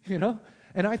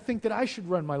 And I think that I should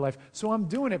run my life. So I'm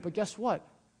doing it, but guess what?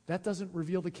 That doesn't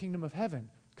reveal the kingdom of heaven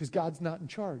because God's not in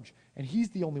charge. And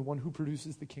he's the only one who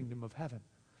produces the kingdom of heaven.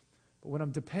 But when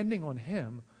I'm depending on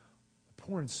him, the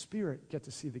poor in spirit get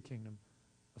to see the kingdom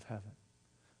of heaven.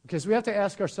 Okay, so we have to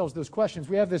ask ourselves those questions.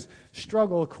 We have this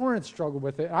struggle, Corinth struggled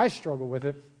with it, I struggle with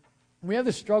it. We have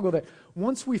this struggle that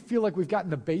once we feel like we've gotten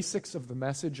the basics of the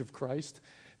message of Christ,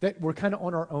 that we're kind of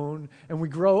on our own, and we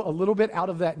grow a little bit out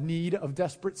of that need of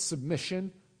desperate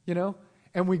submission,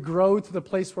 and we grow to the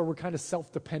place where we're kind of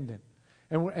self-dependent.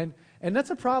 And that's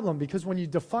a problem because when you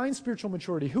define spiritual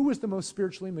maturity, who is the most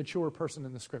spiritually mature person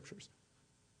in the Scriptures?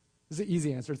 This is the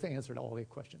easy answer. It's the answer to all the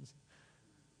questions.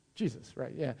 Jesus,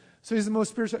 right? Yeah. So he's the most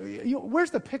spiritual. Where's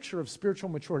the picture of spiritual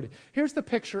maturity? Here's the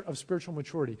picture of spiritual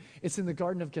maturity. It's in the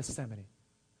Garden of Gethsemane.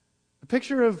 The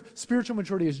picture of spiritual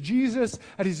maturity is Jesus,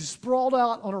 and he's sprawled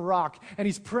out on a rock, and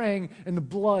he's praying, and the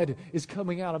blood is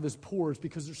coming out of his pores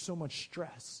because there's so much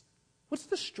stress. What's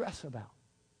the stress about?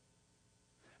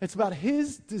 It's about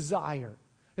his desire.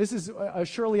 This is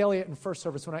Shirley Elliott in first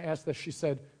service. When I asked this, she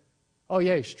said, oh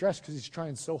yeah, he's stressed because he's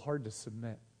trying so hard to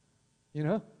submit.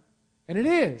 And it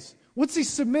is. What's he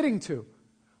submitting to?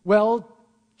 Well,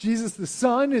 Jesus the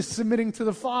Son is submitting to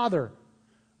the Father.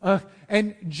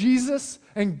 And Jesus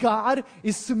and God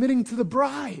is submitting to the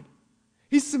bride.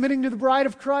 He's submitting to the bride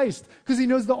of Christ because he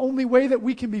knows the only way that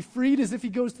we can be freed is if he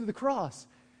goes to the cross.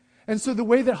 And so the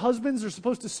way that husbands are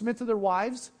supposed to submit to their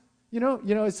wives,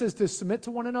 it says to submit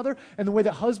to one another, and the way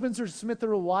that husbands are to submit to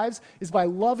their wives is by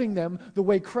loving them the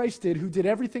way Christ did, who did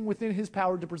everything within his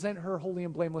power to present her holy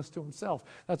and blameless to himself.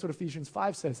 That's what Ephesians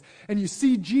 5 says. And you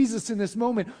see Jesus in this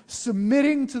moment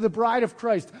submitting to the bride of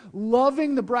Christ,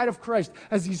 loving the bride of Christ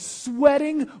as he's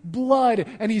sweating blood,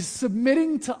 and he's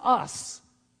submitting to us.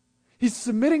 He's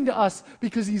submitting to us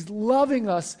because he's loving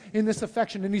us in this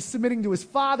affection. And he's submitting to his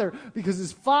Father because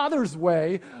his Father's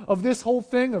way of this whole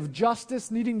thing of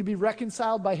justice needing to be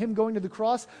reconciled by him going to the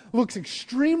cross looks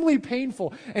extremely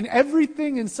painful. And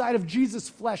everything inside of Jesus'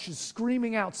 flesh is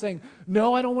screaming out saying,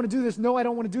 no, I don't want to do this. No, I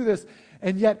don't want to do this.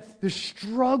 And yet the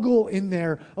struggle in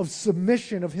there of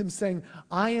submission, of him saying,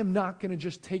 I am not going to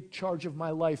just take charge of my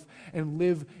life and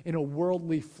live in a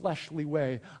worldly, fleshly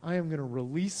way. I am going to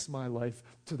release my life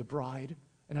to the bride,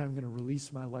 and I'm going to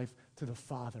release my life to the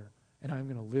Father, and I'm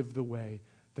going to live the way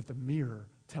that the mirror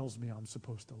tells me I'm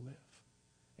supposed to live.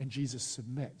 And Jesus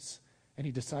submits, and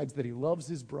he decides that he loves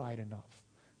his bride enough.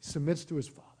 He submits to his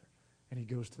Father, and he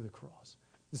goes to the cross.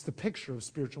 It's the picture of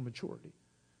spiritual maturity.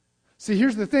 See,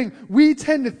 here's the thing. We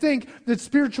tend to think that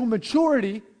spiritual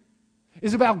maturity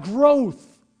is about growth,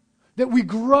 that we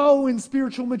grow in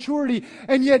spiritual maturity.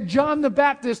 And yet John the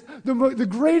Baptist, the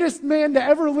greatest man to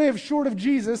ever live short of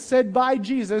Jesus, said by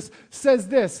Jesus, says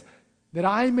this, that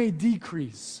I may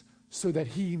decrease so that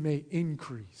he may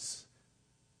increase.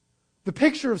 The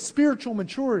picture of spiritual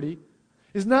maturity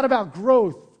is not about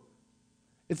growth.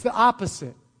 It's the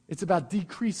opposite. It's about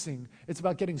decreasing. It's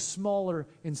about getting smaller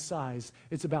in size.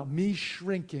 It's about me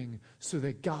shrinking so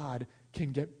that God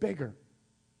can get bigger.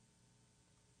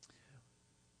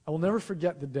 I will never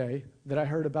forget the day that I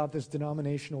heard about this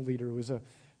denominational leader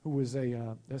who was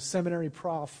a seminary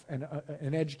prof and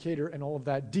an educator and all of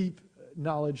that, deep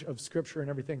knowledge of Scripture and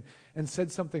everything, and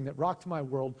said something that rocked my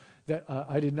world that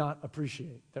I did not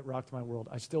appreciate, that rocked my world.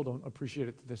 I still don't appreciate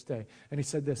it to this day. And he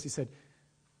said this, he said,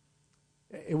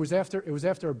 It was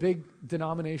after a big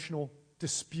denominational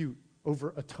dispute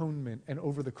over atonement and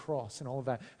over the cross and all of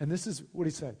that. And this is what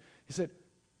he said. He said,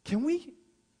 can we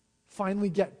finally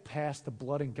get past the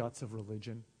blood and guts of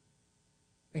religion?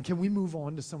 And can we move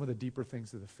on to some of the deeper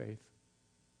things of the faith?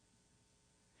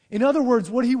 In other words,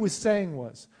 what he was saying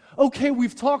was, okay,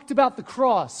 we've talked about the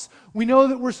cross. We know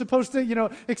that we're supposed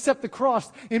to, accept the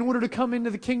cross in order to come into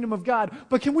the kingdom of God.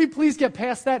 But can we please get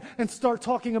past that and start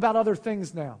talking about other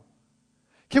things now?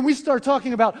 Can we start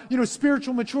talking about,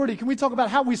 spiritual maturity? Can we talk about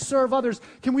how we serve others?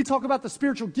 Can we talk about the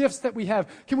spiritual gifts that we have?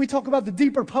 Can we talk about the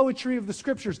deeper poetry of the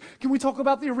Scriptures? Can we talk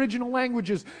about the original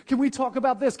languages? Can we talk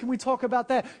about this? Can we talk about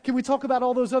that? Can we talk about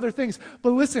all those other things?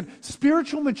 But listen,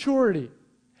 spiritual maturity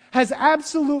has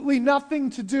absolutely nothing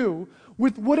to do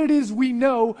with what it is we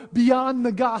know beyond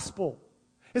the gospel.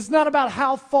 It's not about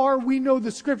how far we know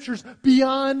the Scriptures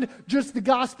beyond just the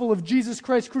gospel of Jesus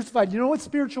Christ crucified. You know what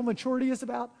spiritual maturity is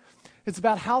about? It's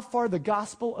about how far the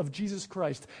gospel of Jesus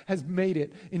Christ has made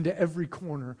it into every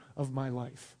corner of my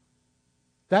life.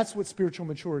 That's what spiritual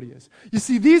maturity is. You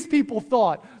see, these people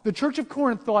thought, the church of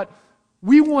Corinth thought,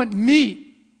 we want meat.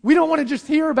 We don't want to just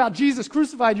hear about Jesus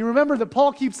crucified. You remember that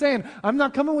Paul keeps saying, I'm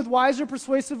not coming with wise or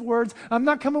persuasive words. I'm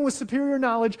not coming with superior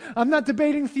knowledge. I'm not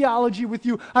debating theology with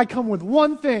you. I come with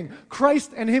one thing,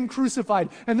 Christ and Him crucified.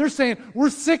 And they're saying,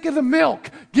 we're sick of the milk.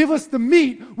 Give us the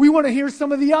meat. We want to hear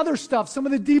some of the other stuff, some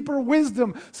of the deeper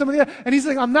wisdom, and he's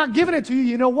like, I'm not giving it to you.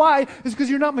 You know why? It's because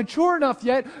you're not mature enough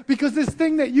yet, because this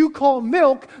thing that you call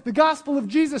milk, the gospel of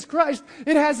Jesus Christ,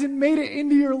 it hasn't made it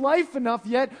into your life enough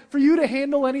yet for you to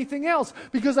handle anything else.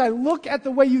 Because I look at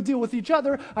the way you deal with each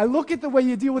other. I look at the way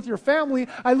you deal with your family.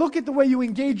 I look at the way you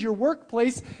engage your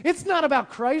workplace. It's not about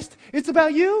Christ. It's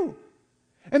about you.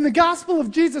 And the gospel of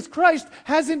Jesus Christ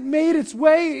hasn't made its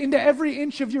way into every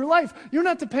inch of your life. You're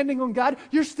not depending on God.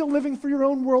 You're still living for your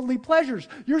own worldly pleasures.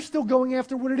 You're still going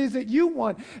after what it is that you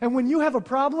want. And when you have a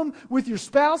problem with your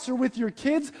spouse or with your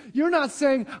kids, you're not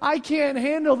saying, I can't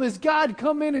handle this. God,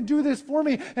 come in and do this for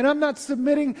me. And I'm not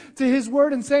submitting to His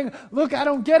word and saying, look, I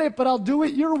don't get it, but I'll do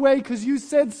it your way because you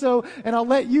said so, and I'll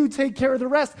let you take care of the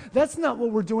rest. That's not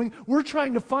what we're doing. We're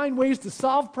trying to find ways to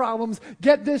solve problems,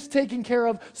 get this taken care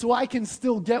of so I can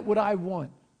still get what I want.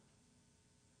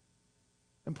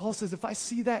 And Paul says, if I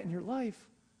see that in your life,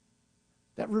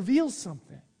 that reveals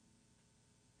something.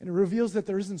 And it reveals that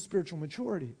there isn't spiritual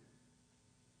maturity.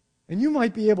 And you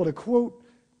might be able to quote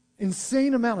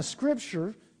insane amount of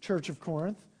Scripture, Church of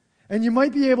Corinth, and you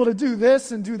might be able to do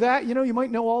this and do that. You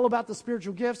might know all about the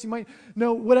spiritual gifts. You might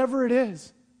know whatever it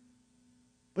is.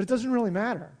 But it doesn't really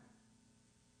matter.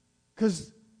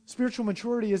 Because spiritual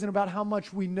maturity isn't about how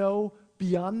much we know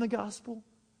beyond the gospel.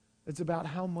 It's about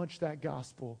how much that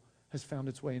gospel has found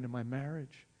its way into my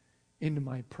marriage, into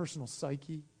my personal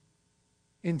psyche,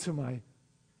 into my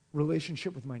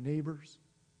relationship with my neighbors.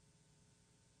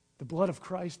 The blood of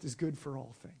Christ is good for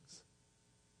all things.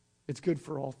 It's good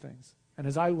for all things. And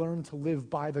as I learn to live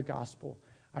by the gospel,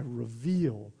 I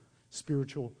reveal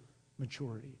spiritual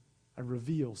maturity. I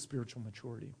reveal spiritual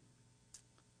maturity.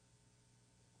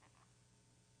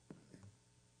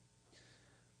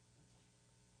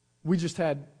 We just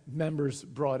had members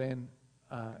brought in,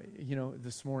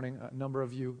 this morning. A number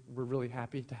of you, we're really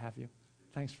happy to have you.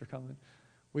 Thanks for coming.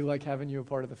 We like having you a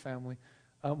part of the family.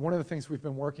 One of the things we've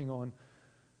been working on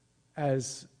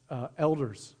as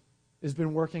elders has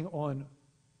been working on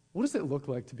what does it look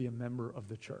like to be a member of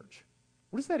the church?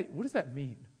 What does that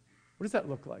mean? What does that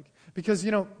look like? Because,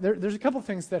 there's a couple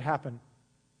things that happen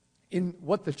in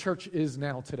what the church is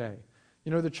now today.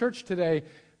 The church today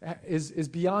is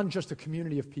beyond just a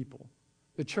community of people.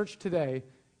 The church today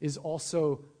is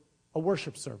also a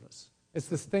worship service. It's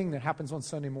this thing that happens on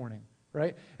Sunday morning,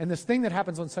 right? And this thing that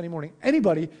happens on Sunday morning,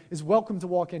 anybody is welcome to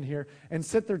walk in here and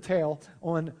sit their tail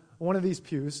on one of these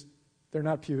pews. They're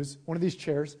not pews, one of these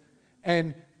chairs,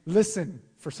 and listen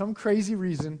for some crazy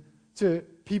reason to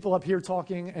people up here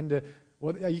talking and to,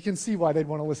 well, you can see why they'd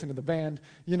want to listen to the band,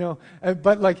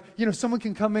 but someone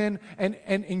can come in and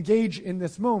engage in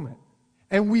this moment.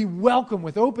 And we welcome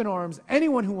with open arms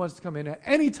anyone who wants to come in at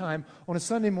any time on a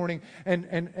Sunday morning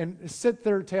and sit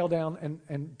their tail down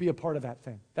and be a part of that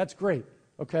thing. That's great,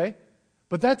 okay?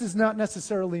 But that does not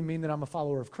necessarily mean that I'm a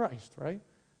follower of Christ, right?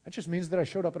 That just means that I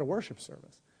showed up at a worship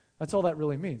service. That's all that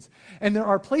really means. And there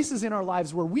are places in our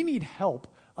lives where we need help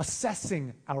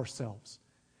assessing ourselves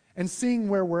and seeing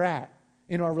where we're at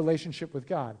in our relationship with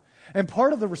God. And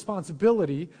part of the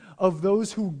responsibility of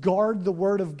those who guard the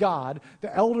Word of God,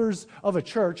 the elders of a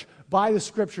church, by the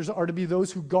Scriptures, are to be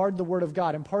those who guard the Word of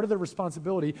God. And part of their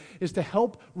responsibility is to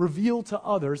help reveal to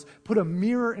others, put a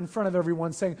mirror in front of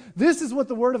everyone saying, this is what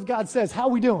the Word of God says. How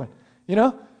are we doing?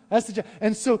 That's the.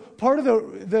 And so part of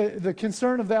the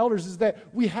concern of the elders is that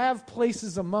we have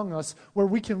places among us where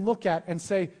we can look at and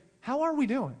say, how are we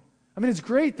doing? I mean, it's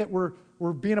great that we're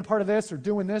being a part of this or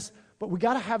doing this, But we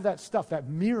got to have that stuff, that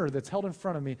mirror that's held in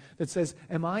front of me that says,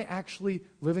 am I actually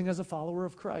living as a follower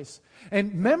of Christ?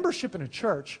 And membership in a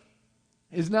church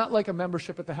is not like a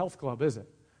membership at the health club, is it?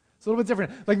 It's a little bit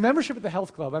different. Like membership at the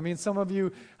health club. I mean, some of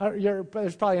you,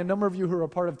 there's probably a number of you who are a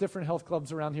part of different health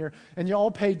clubs around here, and you all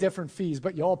pay different fees,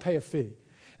 but you all pay a fee.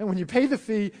 And when you pay the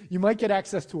fee, you might get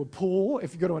access to a pool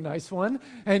if you go to a nice one,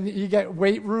 and you get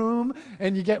weight room,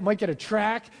 and might get a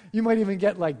track. You might even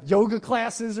get like yoga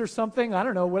classes or something. I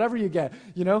don't know, whatever you get.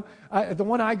 The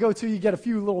one I go to, you get a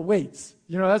few little weights.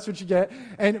 That's what you get.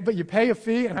 But you pay a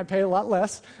fee, and I pay a lot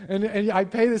less. And I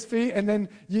pay this fee, and then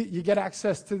you get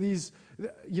access to these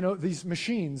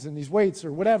machines and these weights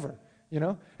or whatever.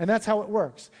 And that's how it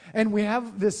works. And we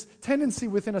have this tendency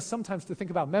within us sometimes to think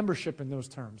about membership in those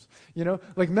terms.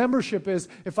 Like membership is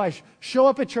if I show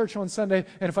up at church on Sunday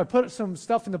and if I put some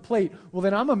stuff in the plate, well,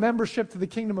 then I'm a membership to the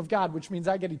kingdom of God, which means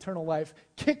I get eternal life.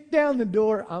 Kick down the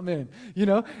door, I'm in.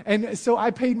 And so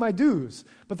I paid my dues.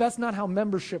 But that's not how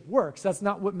membership works. That's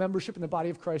not what membership in the body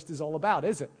of Christ is all about,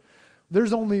 is it?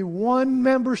 There's only one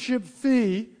membership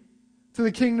fee to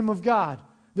the kingdom of God.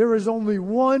 There is only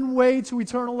one way to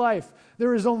eternal life.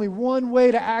 There is only one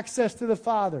way to access to the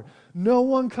Father. No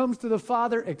one comes to the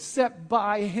Father except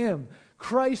by Him.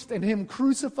 Christ and Him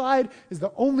crucified is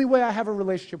the only way I have a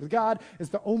relationship with God. It's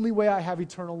the only way I have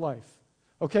eternal life.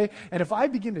 Okay? And if I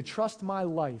begin to trust my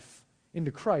life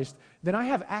into Christ, then I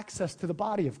have access to the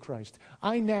body of Christ.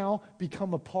 I now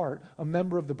become a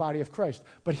member of the body of Christ.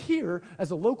 But here,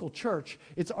 as a local church,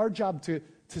 it's our job to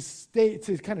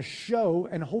kind of show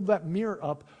and hold that mirror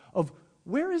up of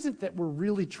where is it that we're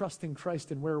really trusting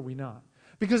Christ and where are we not?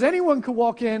 Because anyone could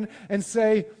walk in and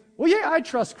say, well, yeah, I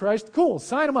trust Christ. Cool,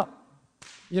 sign them up.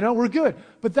 We're good.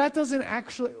 But that doesn't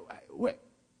actually,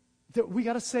 we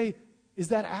got to say, is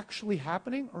that actually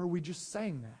happening or are we just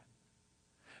saying that?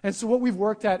 And so what we've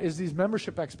worked at is these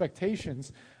membership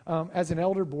expectations as an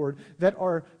elder board that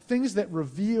are things that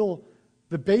reveal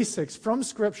the basics from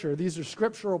Scripture. These are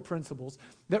scriptural principles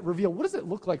that reveal what does it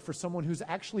look like for someone who's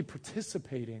actually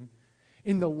participating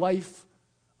in the life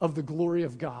of the glory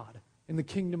of God, in the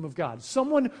kingdom of God.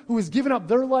 Someone who has given up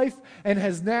their life and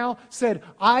has now said,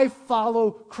 I follow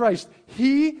Christ.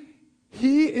 He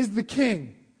is the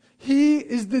king. He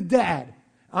is the dad.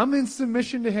 I'm in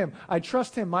submission to Him. I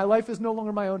trust Him. My life is no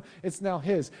longer my own. It's now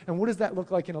His. And what does that look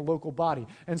like in a local body?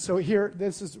 And so here,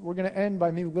 we're going to end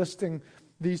by me listing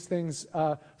these things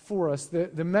for us.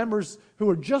 The members who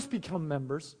are just become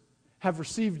members have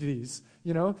received these,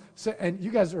 So, and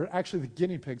you guys are actually the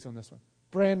guinea pigs on this one.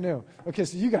 Brand new. Okay,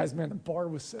 so you guys, man, the bar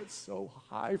was set so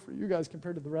high for you guys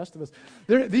compared to the rest of us.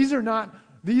 These are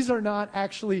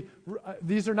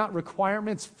not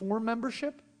requirements for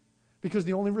membership, because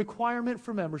the only requirement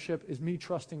for membership is me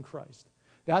trusting Christ.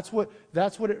 That's what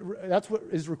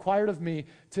is required of me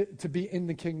to be in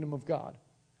the kingdom of God.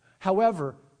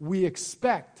 However, we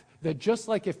expect that just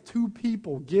like if two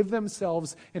people give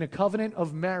themselves in a covenant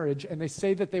of marriage and they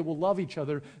say that they will love each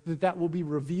other, that will be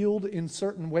revealed in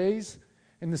certain ways.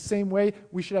 In the same way,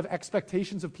 we should have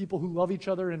expectations of people who love each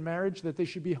other in marriage, that they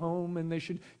should be home and they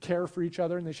should care for each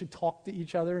other and they should talk to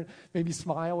each other and maybe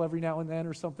smile every now and then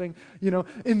or something.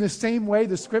 In the same way,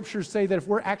 the Scriptures say that if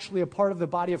we're actually a part of the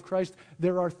body of Christ,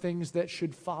 there are things that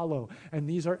should follow. And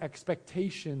these are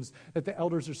expectations that the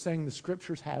elders are saying the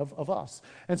Scriptures have of us.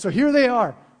 And so here they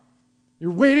are.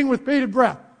 You're waiting with bated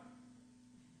breath.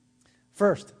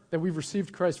 First, that we've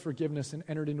received Christ's forgiveness and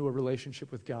entered into a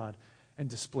relationship with God and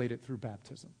displayed it through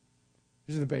baptism.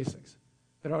 These are the basics.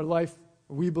 That our life,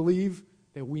 we believe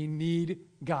that we need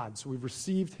God. So we've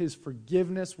received His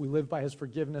forgiveness, we live by His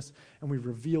forgiveness, and we've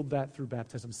revealed that through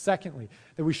baptism. Secondly,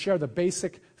 that we share the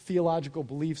basic theological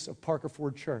beliefs of Parker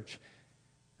Ford Church.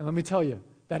 And let me tell you,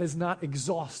 that is not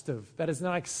exhaustive. That is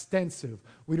not extensive.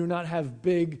 We do not have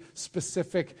big,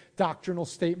 specific doctrinal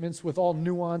statements with all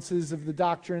nuances of the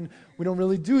doctrine. We don't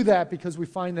really do that because we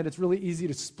find that it's really easy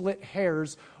to split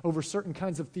hairs over certain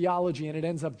kinds of theology, and it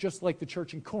ends up just like the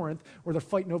church in Corinth, where they're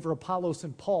fighting over Apollos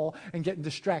and Paul and getting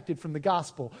distracted from the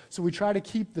gospel. So we try to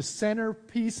keep the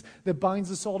centerpiece that binds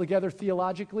us all together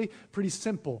theologically pretty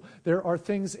simple. There are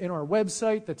things in our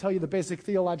website that tell you the basic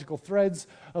theological threads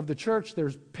of the church.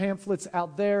 There's pamphlets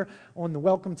out there on the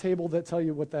welcome table that tell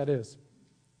you what that is.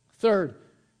 Third,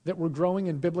 that we're growing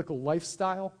in biblical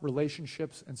lifestyle,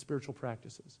 relationships, and spiritual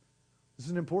practices. This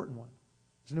is an important one.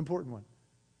 It's an important one.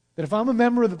 That if I'm a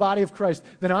member of the body of Christ,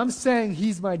 then I'm saying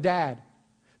He's my dad.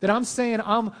 That I'm saying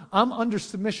I'm under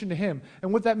submission to Him.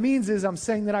 And what that means is I'm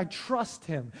saying that I trust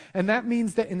Him. And that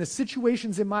means that in the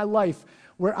situations in my life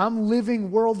where I'm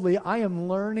living worldly, I am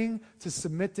learning to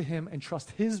submit to Him and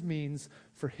trust His means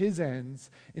for His ends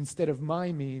instead of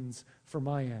my means for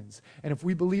my ends. And if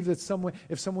we believe that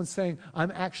if someone's saying,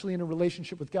 I'm actually in a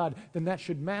relationship with God, then that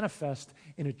should manifest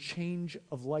in a change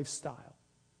of lifestyle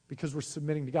because we're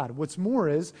submitting to God. What's more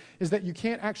is that you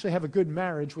can't actually have a good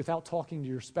marriage without talking to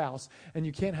your spouse, and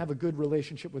you can't have a good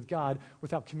relationship with God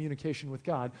without communication with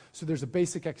God. So there's a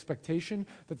basic expectation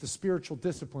that the spiritual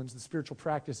disciplines, the spiritual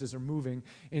practices are moving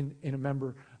in a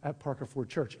member at Parker Ford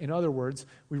Church. In other words,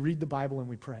 we read the Bible and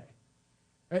we pray.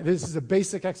 This is a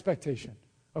basic expectation.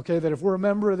 Okay, that if we're a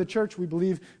member of the church, we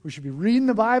believe we should be reading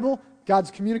the Bible,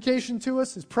 God's communication to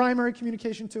us, His primary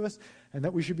communication to us, and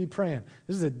that we should be praying.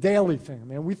 This is a daily thing,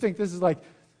 man. We think this is like,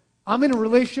 I'm in a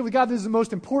relationship with God, this is the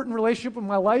most important relationship of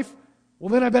my life, well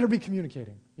then I better be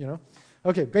communicating, you know?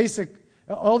 Okay, basic,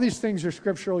 all these things are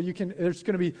scriptural. There's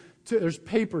going to be, there's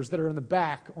papers that are in the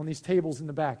back, on these tables in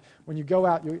the back. When you go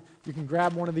out, you can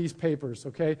grab one of these papers,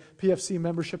 okay? PFC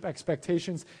membership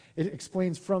expectations. It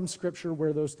explains from Scripture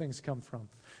where those things come from.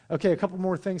 Okay, a couple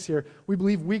more things here. We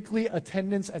believe weekly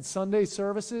attendance at Sunday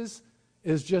services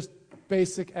is just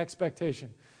basic expectation.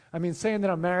 I mean, saying that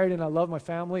I'm married and I love my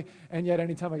family, and yet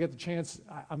anytime I get the chance,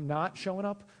 I'm not showing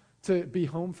up to be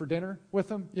home for dinner with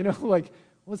them. You know, like,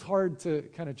 well, it's hard to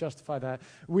kind of justify that.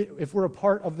 If we're a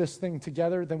part of this thing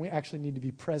together, then we actually need to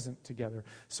be present together.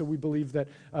 So we believe that,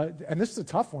 and this is a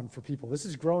tough one for people. This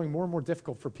is growing more and more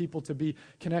difficult for people to be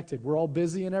connected. We're all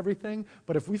busy and everything,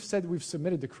 but if we've said we've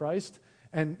submitted to Christ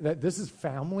and that this is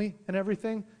family and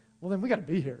everything, well, then we got to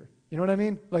be here. You know what I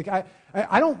mean? Like,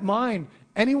 I don't mind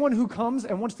anyone who comes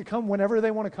and wants to come whenever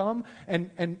they want to come and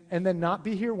then not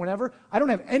be here whenever. I don't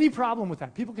have any problem with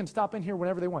that. People can stop in here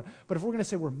whenever they want. But if we're going to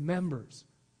say we're members,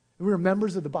 we are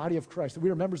members of the body of Christ, we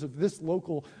are members of this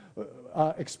local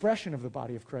expression of the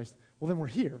body of Christ, well, then we're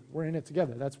here. We're in it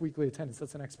together. That's weekly attendance.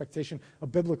 That's an expectation, a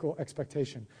biblical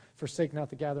expectation. Forsake not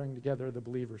the gathering together of the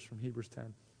believers from Hebrews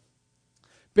 10.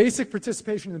 Basic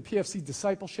participation in the PFC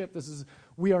discipleship.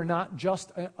 We are not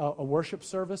just a worship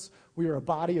service. We are a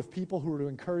body of people who are to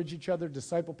encourage each other,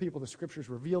 disciple people. The Scriptures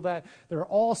reveal that. There are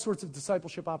all sorts of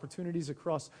discipleship opportunities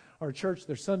across our church.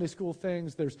 There's Sunday school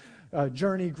things. There's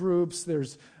journey groups.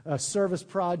 There's service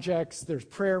projects. There's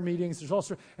prayer meetings. There's all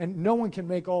sorts, and no one can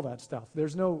make all that stuff.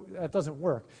 That doesn't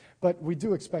work. But we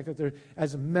do expect that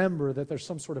as a member, that there's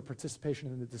some sort of participation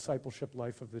in the discipleship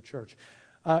life of the church.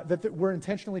 That we're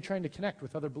intentionally trying to connect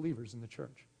with other believers in the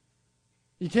church.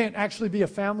 You can't actually be a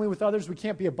family with others. We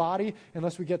can't be a body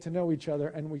unless we get to know each other,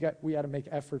 and we got to make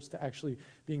efforts to actually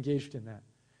be engaged in that.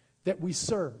 That we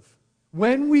serve.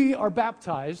 When we are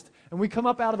baptized and we come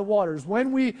up out of the waters,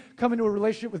 when we come into a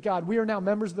relationship with God, we are now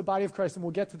members of the body of Christ, and we'll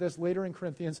get to this later in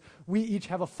Corinthians. We each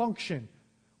have a function.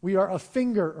 We are a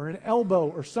finger or an elbow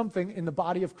or something in the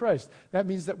body of Christ. That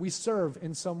means that we serve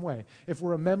in some way. If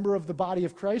we're a member of the body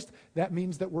of Christ, that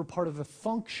means that we're part of the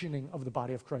functioning of the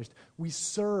body of Christ. We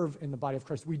serve in the body of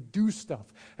Christ. We do stuff.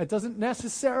 That doesn't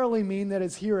necessarily mean that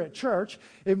it's here at church.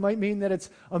 It might mean that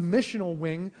it's a missional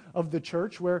wing of the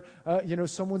church where,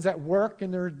 someone's at work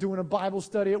and they're doing a Bible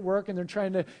study at work and they're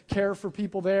trying to care for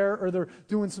people there, or they're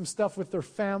doing some stuff with their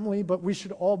family, but we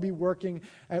should all be working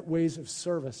at ways of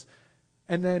service.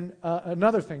 And then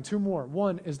another thing, two more.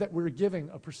 One is that we're giving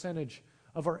a percentage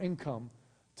of our income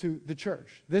to the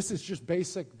church. This is just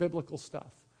basic biblical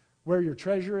stuff. Where your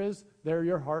treasure is, there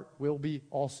your heart will be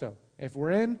also. If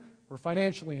we're in, we're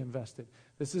financially invested.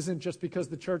 This isn't just because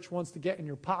the church wants to get in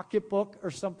your pocketbook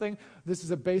or something. This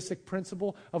is a basic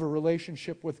principle of a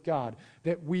relationship with God.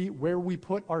 That where we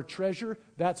put our treasure,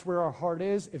 that's where our heart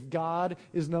is. If God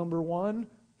is number one,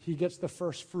 He gets the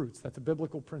first fruits. That's a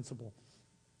biblical principle.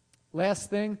 Last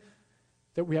thing,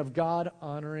 that we have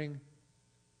God-honoring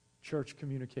church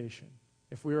communication.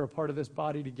 If we are a part of this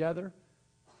body together,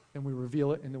 then we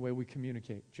reveal it in the way we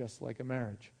communicate, just like a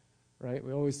marriage, right?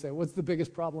 We always say, what's the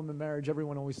biggest problem in marriage?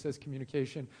 Everyone always says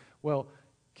communication. Well,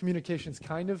 communication's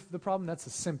kind of the problem. That's a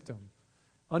symptom.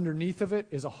 Underneath of it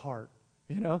is a heart,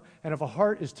 And if a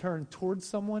heart is turned towards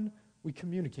someone, we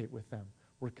communicate with them.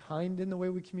 We're kind in the way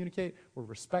we communicate. We're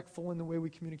respectful in the way we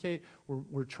communicate.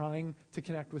 We're trying to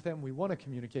connect with them. We want to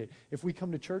communicate. If we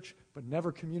come to church but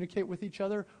never communicate with each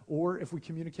other, or if we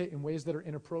communicate in ways that are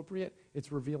inappropriate,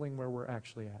 it's revealing where we're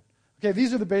actually at. Okay,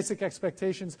 these are the basic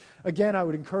expectations. Again, I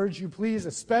would encourage you, please,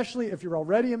 especially if you're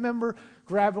already a member,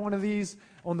 grab one of these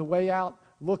on the way out,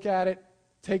 look at it,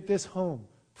 take this home,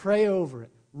 pray over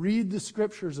it, read the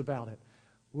Scriptures about it.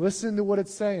 Listen to what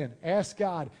it's saying. Ask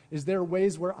God, is there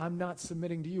ways where I'm not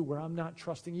submitting to you, where I'm not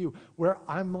trusting you, where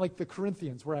I'm like the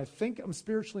Corinthians, where I think I'm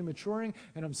spiritually maturing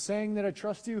and I'm saying that I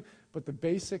trust you, but the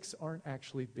basics aren't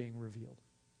actually being revealed.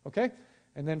 Okay?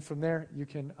 And then from there, you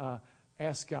can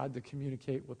ask God to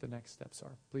communicate what the next steps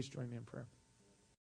are. Please join me in prayer.